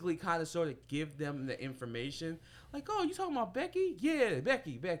basically kind of sort of give them the information. Like, "Oh, you talking about Becky? Yeah,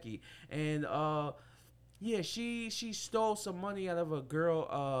 Becky. And, yeah, she stole some money out of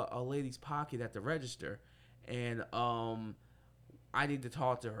a lady's pocket at the register. And, I need to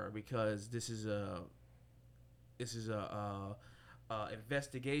talk to her because this is a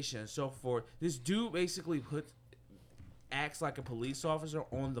investigation and so forth." This dude basically acts like a police officer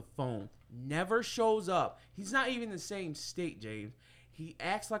on the phone. Never shows up. He's not even in the same state, James. He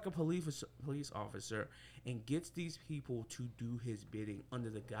acts like a police officer and gets these people to do his bidding under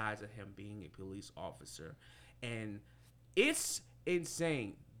the guise of him being a police officer. And it's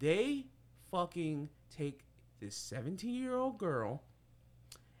insane. They fucking take this 17-year-old girl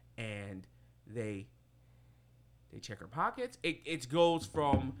and they check her pockets. It goes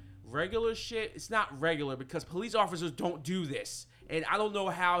from regular shit. It's not regular because police officers don't do this. And I don't know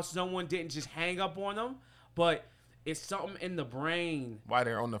how someone didn't just hang up on them, but it's something in the brain. Why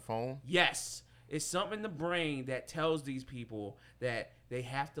they're on the phone? Yes. It's something in the brain that tells these people that they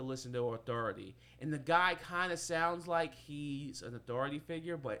have to listen to authority. And the guy kind of sounds like he's an authority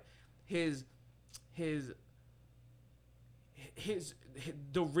figure, but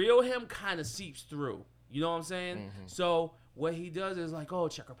the real him kind of seeps through. You know what I'm saying? Mm-hmm. So what he does is like, "Oh,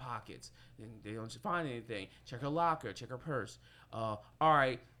 check her pockets." And they don't find anything. Check her locker. Check her purse. All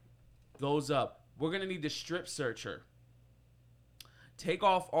right. Goes up. We're going to need to strip search her. Take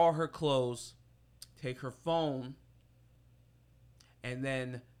off all her clothes. Take her phone. And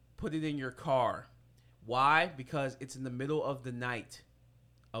then put it in your car. Why? Because it's in the middle of the night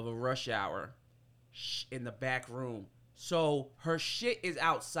of a rush hour in the back room. So her shit is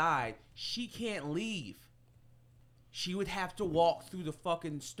outside. She can't leave. She would have to walk through the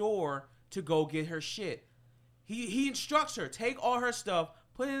fucking store to go get her shit. He instructs her, take all her stuff,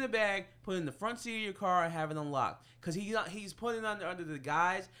 put it in the bag, put it in the front seat of your car, and have it unlocked. Because he's putting it under the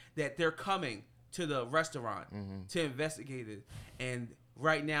guise that they're coming to the restaurant to investigate it. And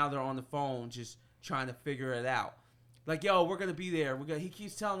right now they're on the phone just trying to figure it out. Like, "Yo, we're going to be there." He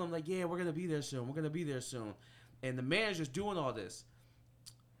keeps telling them, like, "Yeah, we're going to be there soon. We're going to be there soon." And the manager's doing all this.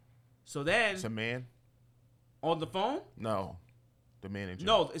 So then... It's a man? On the phone? No. The manager.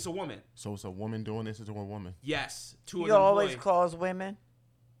 No, it's a woman. So it's a woman doing this to a woman? Yes. He always calls women?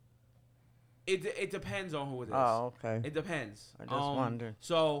 It depends on who it is. Oh, okay. It depends. I just wondered.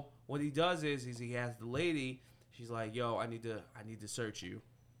 So what he does is he has the lady. She's like, "Yo, I need to search you,"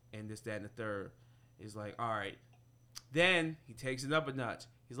 and this, that, and the third. He's like, "All right." Then he takes it up a notch.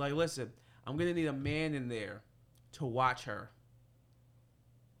 He's like, "Listen, I'm gonna need a man in there to watch her."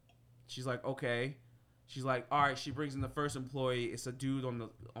 She's like, "Okay." She's like, "All right." She brings in the first employee. It's a dude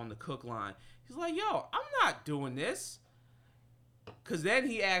on the cook line. He's like, "Yo, I'm not doing this." Cause then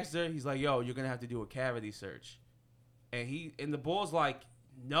he asked her. He's like, "Yo, you're gonna have to do a cavity search," and the bull's like,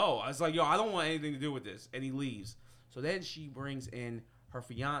 "No." I was like, "Yo, I don't want anything to do with this," and he leaves. So then she brings in her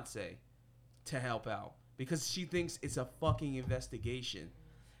fiance to help out because she thinks it's a fucking investigation.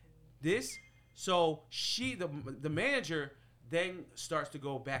 So the manager then starts to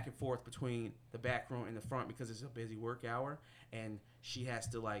go back and forth between the back room and the front because it's a busy work hour, and she has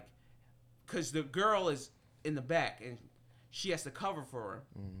to because the girl is in the back and she has to cover for her.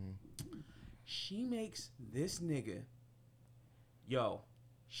 Mm-hmm. She makes this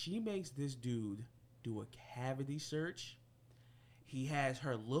dude do a cavity search. He has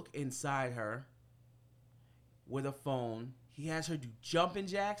her look inside her with a phone. He has her do jumping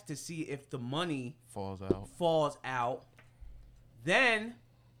jacks to see if the money falls out. Then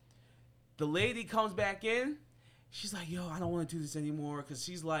the lady comes back in. She's like, "Yo, I don't want to do this anymore," because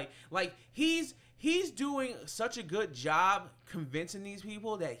she's like he's doing such a good job convincing these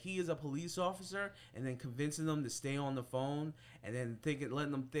people that he is a police officer, and then convincing them to stay on the phone, and then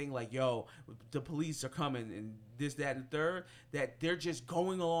letting them think like, "Yo, the police are coming," and this, that, and the third. That they're just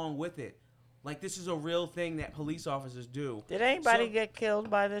going along with it. Like, this is a real thing that police officers do. Did anybody get killed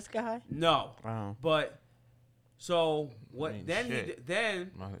by this guy? No. Oh. But so what? Shit.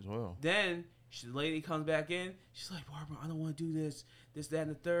 Then Might as well. Then the lady comes back in. She's like, "Barbara, I don't want to do this, that,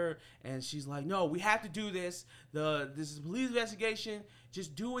 and the third." And she's like, "No, we have to do this. This is a police investigation.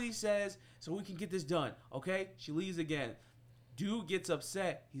 Just do what he says so we can get this done, okay?" She leaves again. Dude gets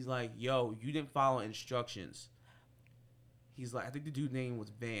upset. He's like, "Yo, you didn't follow instructions." He's like, I think the dude's name was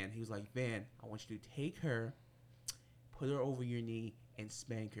Van. He was like, "Van, I want you to take her, put her over your knee, and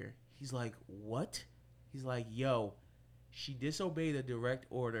spank her." He's like, "What?" He's like, "Yo, she disobeyed a direct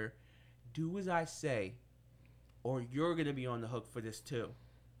order. Do as I say, or you're going to be on the hook for this too."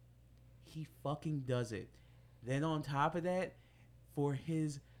 He fucking does it. Then on top of that,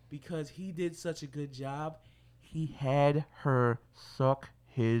 because he did such a good job, he had her suck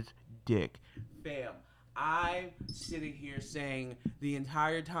his dick. Fam, I'm sitting here saying the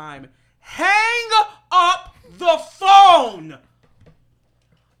entire time, "Hang up the phone!"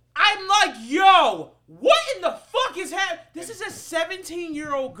 I'm like, "Yo, what in the fuck is happening?" This is a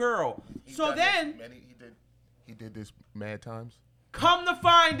 17-year-old girl. So then He did this mad times. Come to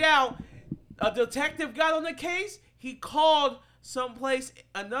find out, a detective got on the case. He called someplace,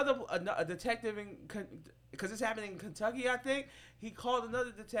 a detective because it's happening in Kentucky, I think. He called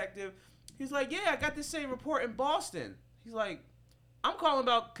another detective. He's like, "Yeah, I got the same report in Boston." He's like, "I'm calling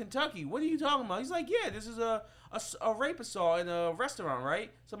about Kentucky. What are you talking about?" He's like, "Yeah, this is a rape assault in a restaurant,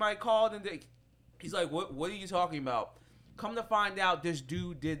 right? Somebody called and he's like, what are you talking about?" Come to find out, this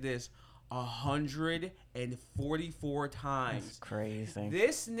dude did this 144 times. That's crazy.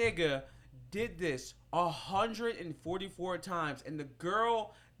 This nigga did this 144 times, and the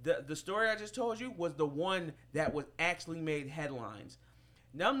girl, the story I just told you was the one that was actually made headlines.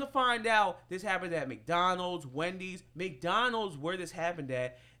 Now to find out, this happened at McDonald's, Wendy's. McDonald's, where this happened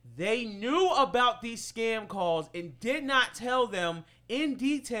at, they knew about these scam calls and did not tell them in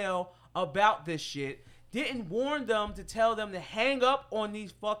detail about this shit. Didn't warn them to tell them to hang up on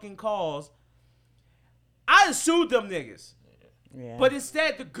these fucking calls. I'd have sued them niggas. Yeah. But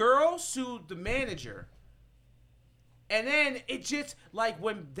instead, the girl sued the manager. And then it just, like,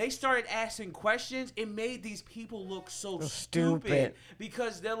 when they started asking questions, it made these people look so stupid.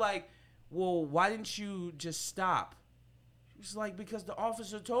 Because they're like, "Well, why didn't you just stop?" It's like, "Because the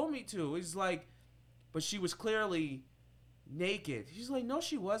officer told me to." He's like, "But she was clearly naked." She's like, "No,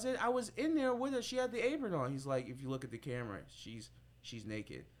 she wasn't. I was in there with her. She had the apron on." He's like, "If you look at the camera, she's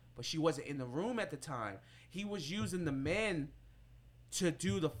naked. But she wasn't in the room at the time. He was using the men to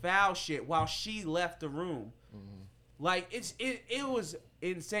do the foul shit while she left the room." Mm-hmm. Like, it was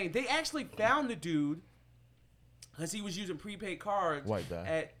insane. They actually found the dude because he was using prepaid cards. White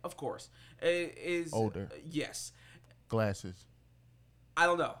guy. Of course. Is older. Yes. Glasses. I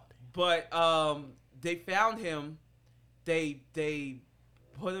don't know. But they found him. They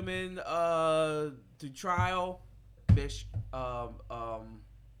put him in the trial.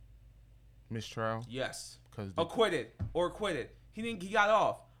 Mistrial? Yes. Acquitted. He got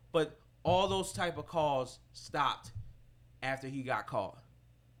off. But all those type of calls stopped after he got caught.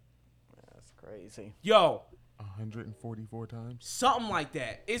 That's Crazy. Yo, 144 times. something like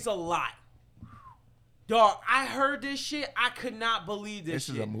that. It's a lot. Dog, I heard this shit. I could not believe this This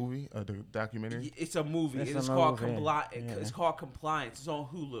shit. is a movie, a documentary. It's a movie. It's It's a called movie. Yeah. It's called Compliance. It's on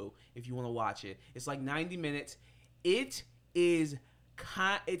Hulu if you want to watch it. It's like 90 minutes. It is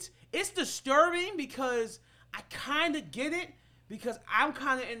it's disturbing because I kind of get it because I'm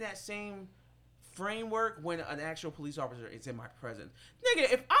kind of in that same framework when an actual police officer is in my presence.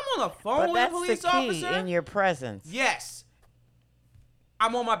 Nigga, if I'm on the phone But with a that's the police key officer, in your presence. yes,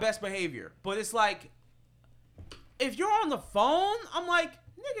 I'm on my best behavior. But it's like if you're on the phone, I'm like,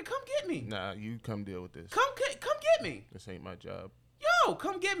 nigga, come get me. Nah, you come deal with this. Come get me. This ain't my job. Yo,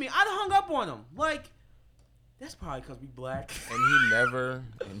 come get me. I'd hung up on him. Like, that's probably because we black. And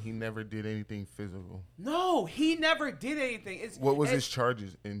he never did anything physical. No, he never did anything. What was his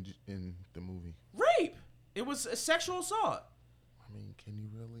charges in the movie? Rape. It was a sexual assault. I mean, can you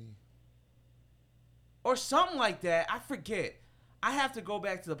really? Or something like that. I forget. I have to go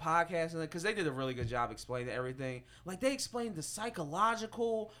back to the podcast because they did a really good job explaining everything. Like they explained the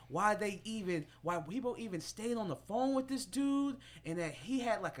psychological, why people even stayed on the phone with this dude, and that he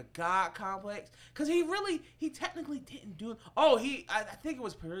had like a god complex. Because he technically didn't do it. Oh, I think it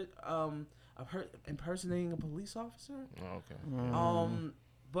was impersonating a police officer. Oh, okay.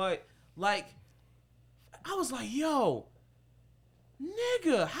 But like, I was like, yo,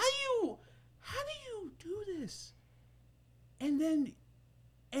 nigga, how do you do this? And then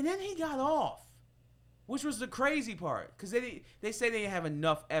he got off, which was the crazy part, because they say they didn't have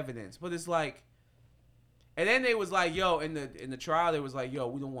enough evidence, but it's like, and then they was like, yo, in the trial, they was like, yo,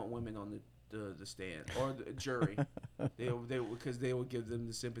 we don't want women on the stand or the jury, because they would give them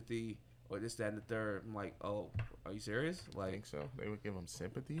the sympathy or this, that, and the third. I'm like, oh, are you serious? I Like, think so. They would give him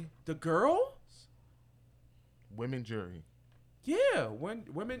sympathy. the girl? Women jury. Yeah, when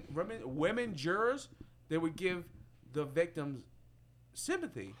women jurors, they would give the victims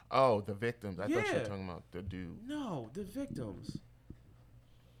sympathy. Oh, the victims. I thought you Yeah. were talking about the dude. No, the victims.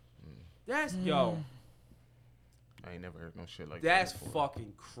 That's yo. I ain't never heard no shit like That's that before.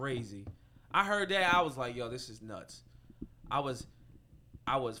 fucking crazy. I heard that. I was like, yo, this is nuts. I was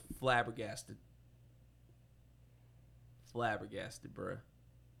flabbergasted. Flabbergasted, bruh.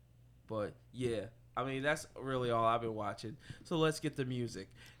 But yeah, I mean that's really all I've been watching. So let's get the music.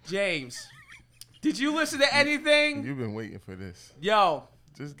 James, did you listen to anything? You've been waiting for this. Yo,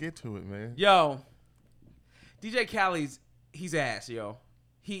 Just get to it, man. DJ Khaled's he's ass, yo.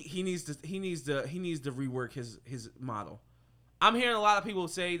 He needs to rework his model. I'm hearing a lot of people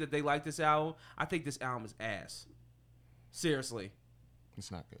say that they like this album. I think this album is ass. Seriously.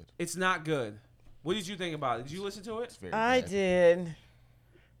 It's not good. It's not good. What did you think about it? Did you listen to it? It's very I bad. did.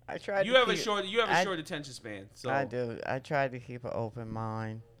 I tried. You to have a keep, short attention span. So I do. I tried to keep an open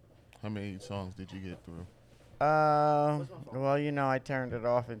mind. How many songs did you get through? Well, I turned it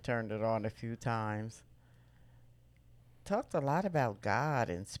off and turned it on a few times. Talked a lot about God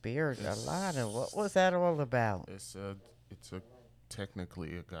and spirit. A lot of what was that all about? It's a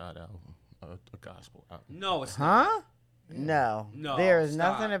technically a God album, a gospel album. No, it's not. Huh? No. No, There is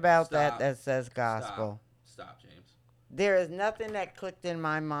stop, nothing about stop, that says gospel. Stop, James. There is nothing that clicked in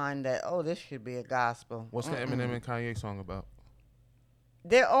my mind that this should be a gospel. What's the Eminem and Kanye song about?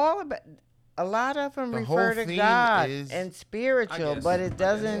 They're all about. A lot of them The refer whole to theme God is- and spiritual, guess, but I it guess.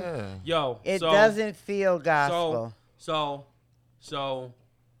 doesn't. Yeah. Yo, It so, doesn't feel gospel. So,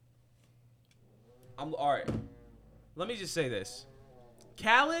 I'm all right. Let me just say this: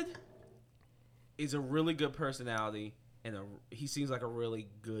 Khaled is a really good personality, and he seems like a really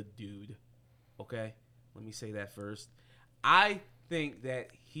good dude. Okay, let me say that first. I think that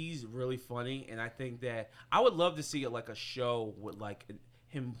he's really funny, and I think that I would love to see it like a show with like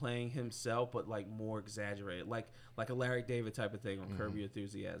him playing himself, but like more exaggerated, like a Larry David type of thing on Curb Your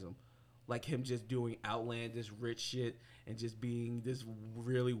Enthusiasm. Like him just doing outlandish rich shit and just being this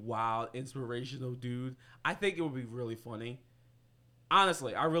really wild, inspirational dude. I think it would be really funny.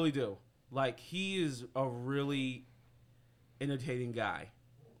 Honestly, I really do. Like, he is a really entertaining guy.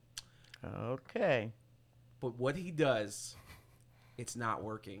 Okay. But what he does, it's not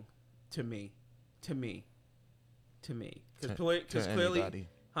working. To me. Because clearly... Anybody.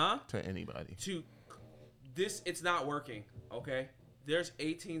 Huh? To anybody. It's not working, okay? There's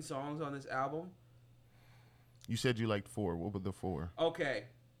 18 songs on this album. You said you liked 4. What were the 4? Okay.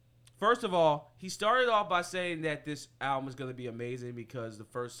 First of all, he started off by saying that this album is going to be amazing because the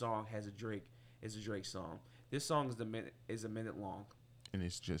first song is a Drake song. This song is a minute long. And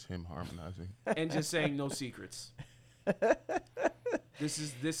it's just him harmonizing. And just saying no secrets.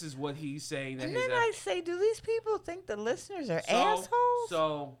 This is what he's saying. That And his then I say, do these people think the listeners are assholes?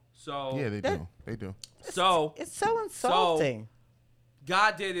 samples? So Yeah, they That- do. They do. so It's so insulting.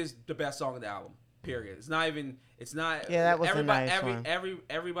 God Did is the best song of the album. Period. It's not even. It's not. Yeah, that was a everybody. nice one.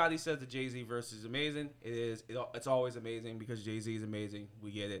 Everybody says the Jay-Z verse is amazing. It is. It's always amazing because Jay-Z is amazing.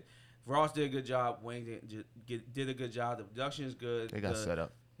 We get it. Ross did a good job. Wayne did a good job. The production is good. They got set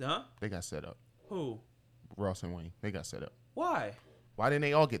up. Huh? They got set up. Who? Ross and Wayne. They got set up. Why? Why didn't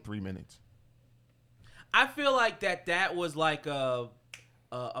they all get 3 minutes? I feel like that was like a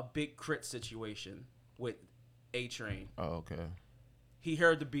Big Crit situation with A-Train. Oh, okay. He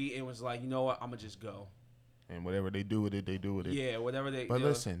heard the beat and was like, you know what, I'm gonna just go. And whatever they do with it, they do with it. Yeah, whatever they. But you know.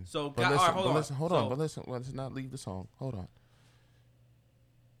 listen. So but all listen. right, But listen. Hold So- on. But listen. Let's not leave the song. Hold on.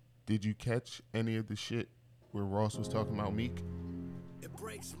 Did you catch any of the shit where Ross was talking about Meek?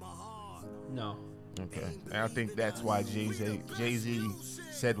 No. Okay. And I think that's why Jay-Z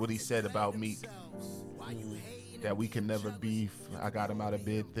said what he said about Meek. That we can never beef. I got him out of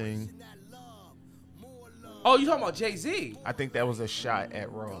bid thing. Oh, you talking about Jay-Z? I think that was a shot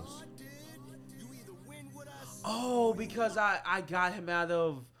at Ross. Oh, because I got him out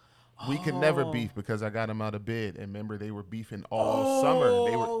of. We could never Oh. beef because I got him out of bid. And remember, they were beefing all summer.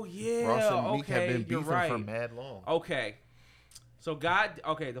 They were. Oh yeah. Ross and Meek Okay, have been you're beefing right. for mad long. Okay. So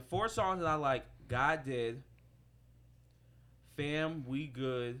the 4 songs that I like, God Did, Fam, We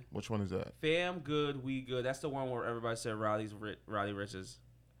Good, Which one is that? Fam, Good, We Good. That's the one where everybody said Roddy Rich's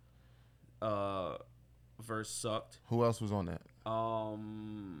verse sucked. Who else was on that?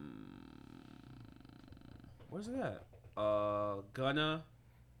 Where's that? Gunna.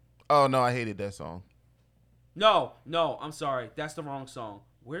 Oh no, I hated that song. No, I'm sorry. That's the wrong song.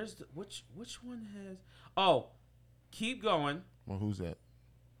 Where's which one has? Oh, Keep Going. Well, who's that?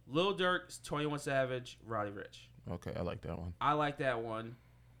 Lil Durk, 21 Savage, Roddy Ricch. Okay, I like that one. I like that one.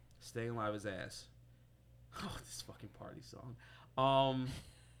 Staying Alive His Ass. Oh, this fucking party song.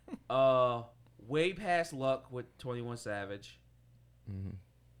 Way Past Luck with 21 Savage. Hmm.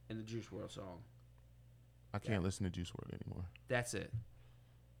 And the Juice WRLD song. I can't listen to Juice WRLD anymore. That's it.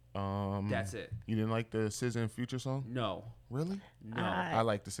 That's it. You didn't like the SZA and Future song? No. Really? No. I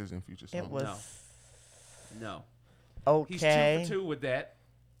like the SZA and Future song. It was No. He's okay. 2 for 2 with that.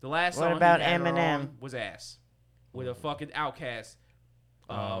 The last What song about he had her Eminem? on was ass. With a fucking Outkast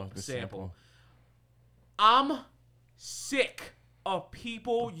The sample. I'm sick of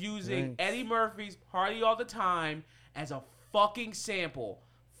people using Thanks. Eddie Murphy's Party All the Time as a fucking sample.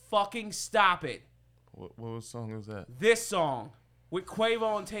 Fucking stop it. What song was that? This song with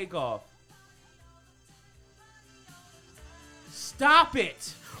Quavo and Takeoff. Stop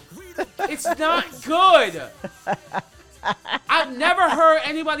it. It's not good. I've never heard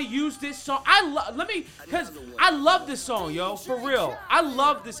anybody use this song. Because I love this song, yo, for real. I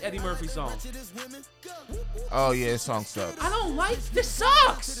love this Eddie Murphy song. Oh yeah, this song sucks. I don't like this.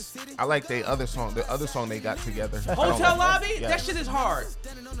 Sucks. I like the other song they got together. I don't Hotel like Lobby. Yeah. That shit is hard.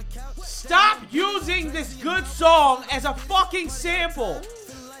 Stop using this good song as a fucking sample.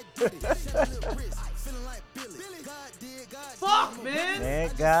 Fuck, man.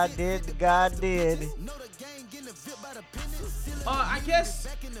 Man, God did.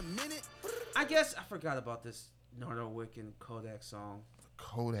 I guess I forgot about this Nardo Wick and Kodak song.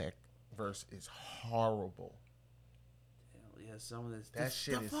 Kodak verse is horrible. Hell yeah, some of this. That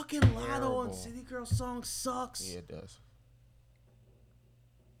shit the is fucking Lotto terrible. and City Girl song sucks. Yeah, it does.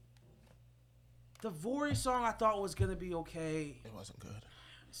 The Vori song I thought was gonna be okay. It wasn't good.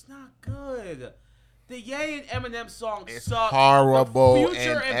 It's not good. The Ye and Eminem song It's sucks. horrible, The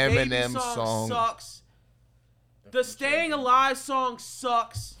Future and Baby Eminem song- sucks. The Staying Alive song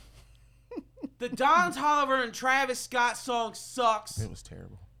sucks. The Don Toliver and Travis Scott song sucks. It was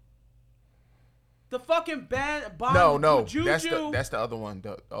terrible. The fucking band No, Juju. that's the other one.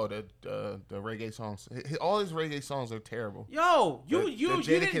 The reggae songs. All his reggae songs are terrible. Yo, The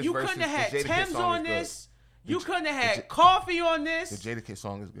Jadakiss you versus couldn't have the had Jadakiss Thames song on is good. this. You The- couldn't have the had J- Coffee on The this. Jadakiss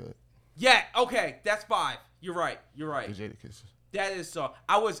song is good. Yeah, okay, that's 5. You're right. The Jadakiss. That is so.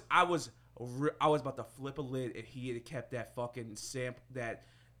 I was about to flip a lid if he had kept that fucking sample,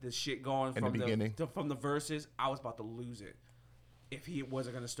 the shit going In from the beginning. from the verses. I was about to lose it if he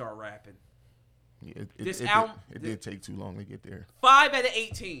wasn't gonna start rapping. Yeah, This it album- did take too long to get there. 5 out of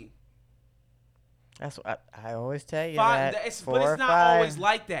 18. That's what I always tell you. 5, that but 4 it's or not 5. always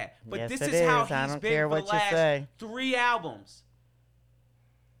like that. But Yes, this it is how is. I he's don't been care for what the you last say. 3 albums.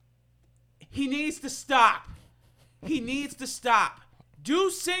 He needs to stop. He needs to stop.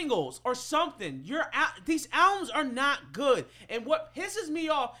 Do singles or something. These albums are not good. And what pisses me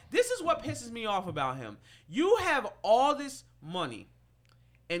off, this is what pisses me off about him. You have all this money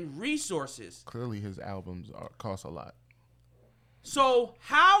and resources. Clearly, his albums cost a lot. So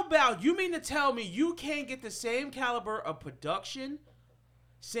how about you mean to tell me you can't get the same caliber of production,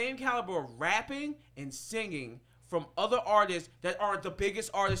 same caliber of rapping and singing from other artists that aren't the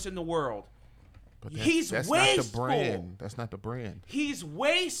biggest artists in the world? But He's that's wasteful. not the brand. That's not the brand. He's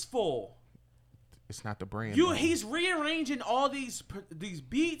wasteful. It's not the brand. He's rearranging all these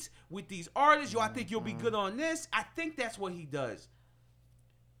beats with these artists. I think you'll be good on this. I think that's what he does.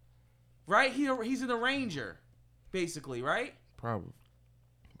 Right? He's an arranger, basically, right? Probably.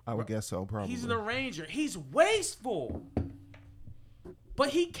 I would guess so, probably. He's an arranger. He's wasteful.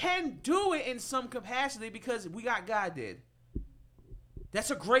 But he can do it in some capacity because We Got God did.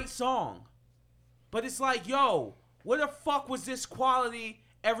 That's a great song. But it's like, yo, where the fuck was this quality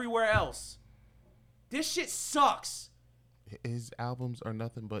everywhere else? This shit sucks. His albums are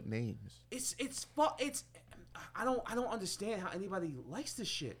nothing but names. I don't understand how anybody likes this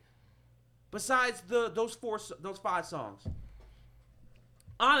shit. Besides those 5 songs.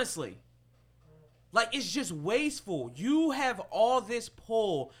 Honestly. Like, it's just wasteful. You have all this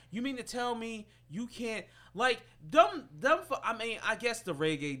pull. You mean to tell me you can't, like, I guess the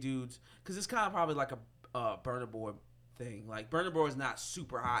reggae dudes, because it's kind of probably like a Burna Boy thing. Like, Burna Boy is not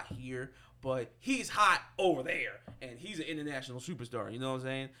super hot here, but he's hot over there, and he's an international superstar. You know what I'm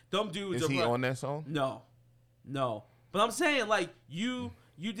saying? Them dudes Is he on that song? No. But I'm saying, like, you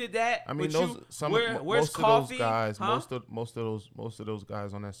did that. I mean, where's most Coffee? of those guys, huh? most of those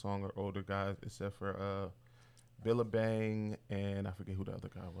guys on that song are older guys, except for Billabang and I forget who the other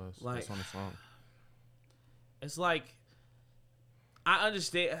guy was. That's on the song. It's like, I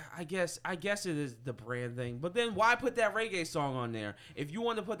understand. I guess it is the brand thing. But then why put that reggae song on there? If you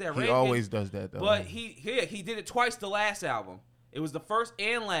want to put that reggae, he always does that though. But he did it twice the last album. It was the first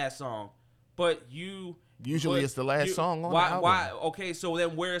and last song. But usually it's the last song on the album. Why? Okay, so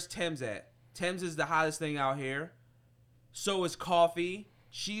then where's Thames at? Thames is the hottest thing out here. So is Coffee.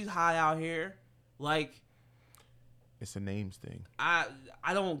 She's hot out here. Like, it's a names thing. I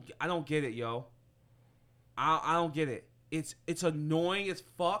don't get it, yo. I don't get it. It's annoying as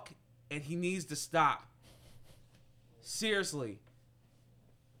fuck, and he needs to stop. Seriously.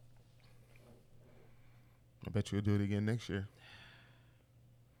 I bet you'll do it again next year.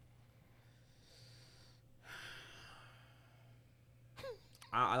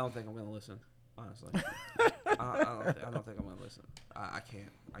 I don't think I'm gonna listen. Honestly, I don't think I'm gonna listen. I can't.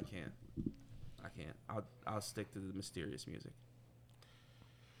 I'll stick to the mysterious music.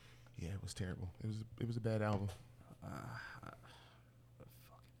 Yeah, it was terrible. It was a bad album.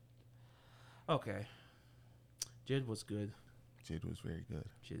 Okay. Jid was good. Jid was very good.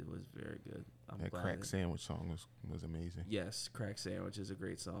 That glad Crack Sandwich song was amazing. Yes, Crack Sandwich is a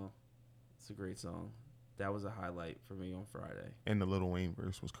great song. It's a great song. That was a highlight for me on Friday. And the Lil Wayne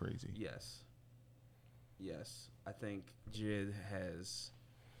verse was crazy. Yes. I think Jid has.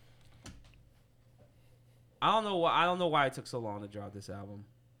 I don't know why it took so long to drop this album,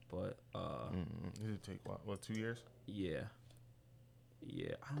 but Did it take what 2 years? Yeah.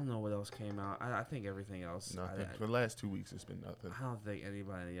 I don't know what else came out. I think everything else. Nothing. For the last 2 weeks, it's been nothing. I don't think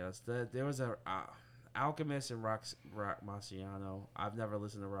anybody else. There was a Alchemist and Rock Marciano. I've never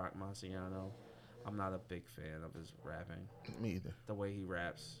listened to Rock Marciano. I'm not a big fan of his rapping. Me either. The way he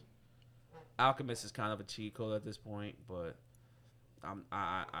raps. Alchemist is kind of a cheat code at this point, but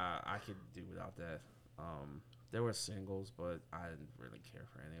I could do without that. There were singles, but I didn't really care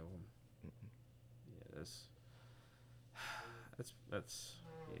for any of them.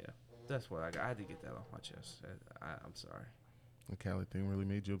 Yeah, that's what I got. I had to get that off my chest. I'm sorry. The Khaled thing really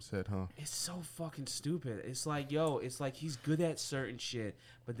made you upset, huh? It's so fucking stupid. It's like, yo, it's like he's good at certain shit,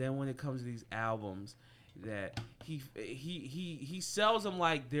 but then when it comes to these albums, that he sells them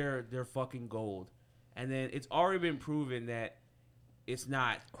like they're fucking gold, and then it's already been proven that it's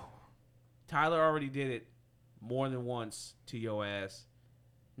not. Tyler already did it more than once to your ass.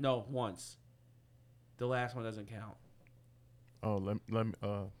 No, once. The last one doesn't count. Oh, let me.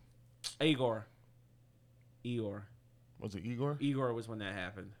 Eeyore. Was it Igor? Igor was when that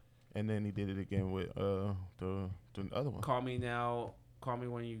happened. And then he did it again with the other one. Call me now. Call me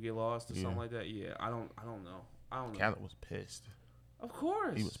when you get lost or something like that. Yeah, I don't know. Khaled was pissed. Of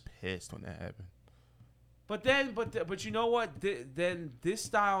course. He was pissed when that happened. But you know what? Then this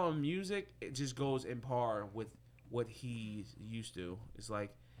style of music, it just goes in par with what he's used to. It's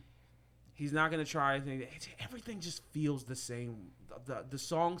like he's not gonna try anything. Everything just feels the same. The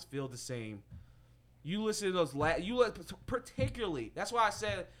songs feel the same. You listen to those particularly. That's why I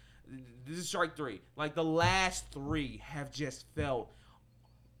said this is strike 3. Like the last 3 have just felt.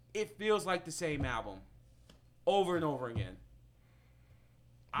 It feels like the same album, over and over again.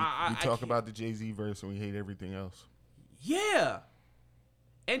 We talk about the Jay-Z verse and we hate everything else. Yeah,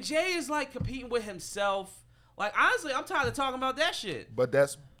 And Jay is like competing with himself. Like honestly, I'm tired of talking about that shit. But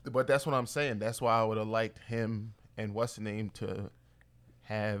that's what I'm saying. That's why I would have liked him and what's the name to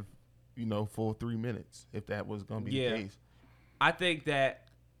have, full 3 minutes if that was gonna be the case. I think that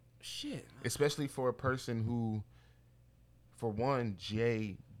shit. Especially for a person who, for one,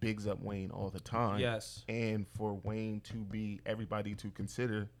 Jay bigs up Wayne all the time. Yes. And for Wayne to be everybody to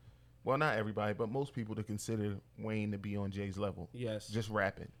consider, well, not everybody, but most people to consider Wayne to be on Jay's level. Yes. Just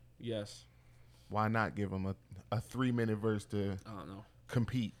rapping. Yes. Why not give him a 3-minute verse to I don't know.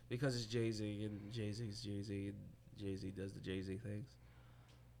 compete? Because it's Jay-Z and Jay-Z's Jay-Z and Jay-Z does the Jay-Z things.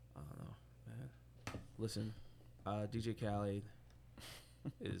 I don't know, man. Listen, DJ Khaled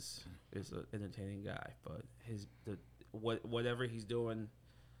is an entertaining guy, but whatever he's doing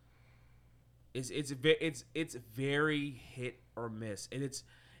it's very hit or miss, and it's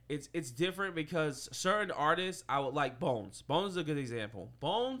different because certain artists I would like. Bones is a good example.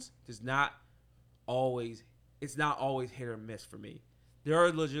 Bones does not always hit or miss for me. There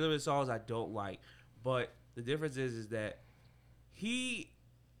are legitimate songs I don't like, but the difference is that I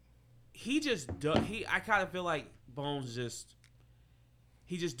kind of feel like Bones just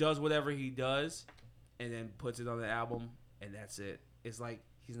does whatever he does and then puts it on the album and that's it. It's like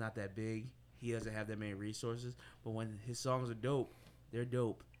he's not that big. He doesn't have that many resources, but when his songs are dope, they're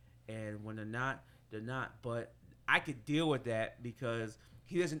dope. And when they're not, they're not. But I could deal with that because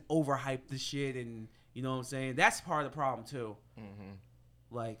he doesn't overhype the shit, and you know what I'm saying? That's part of the problem too. Mm-hmm.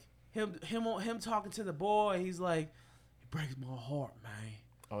 Like him talking to the boy, he's like, it breaks my heart, man.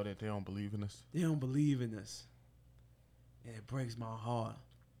 Oh, that they don't believe in us? They don't believe in us. And it breaks my heart.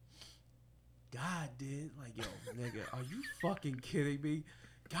 God did. Like, yo, nigga, are you fucking kidding me?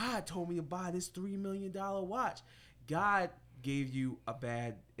 God told me to buy this $3 million watch. God gave you a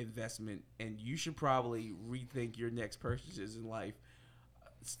bad investment, and you should probably rethink your next purchases in life.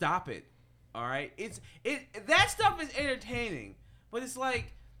 Stop it. All right? That stuff is entertaining, but it's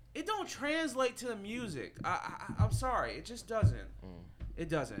like it don't translate to the music. I'm sorry. It just doesn't. It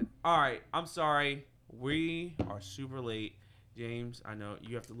doesn't. All right. I'm sorry. We are super late. James, I know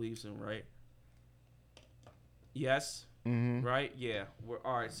you have to leave soon, right? Yes? Mm-hmm. Right? Yeah.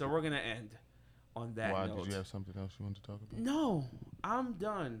 All right. So we're going to end on that note. Did you have something else you wanted to talk about? No. I'm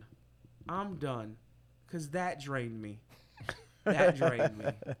done. Because that drained me. That drained me.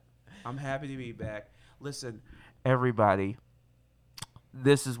 I'm happy to be back. Listen, everybody.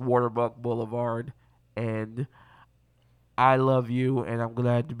 This is Waterbuck Boulevard, and I love you, and I'm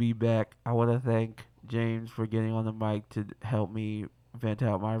glad to be back. I want to thank James for getting on the mic to help me vent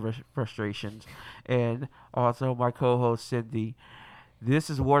out my frustrations, and also my co-host Cindy. This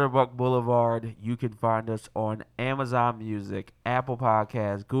is Waterbuck Boulevard. You can find us on Amazon Music, Apple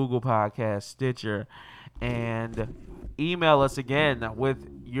Podcasts, Google Podcasts, Stitcher, and email us again with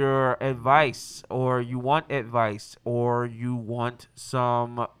your advice, or you want advice, or you want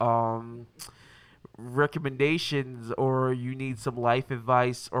some recommendations, or you need some life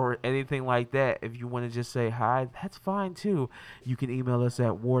advice or anything like that. If you want to just say hi, that's fine too. You can email us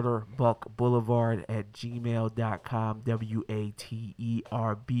at waterbuckboulevard@gmail.com.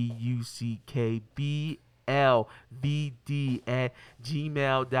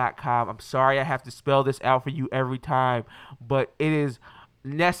 WATERBUCKBLVD@gmail.com. I'm sorry I have to spell this out for you every time, but it is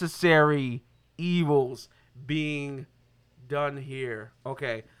necessary evils being done here.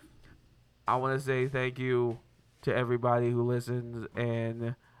 Okay. I want to say thank you to everybody who listens,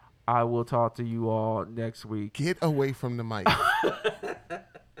 and I will talk to you all next week. Get away from the mic. Sorry.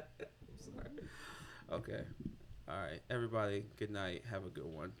 Okay. All right. Everybody, good night. Have a good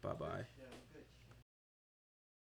one. Bye-bye.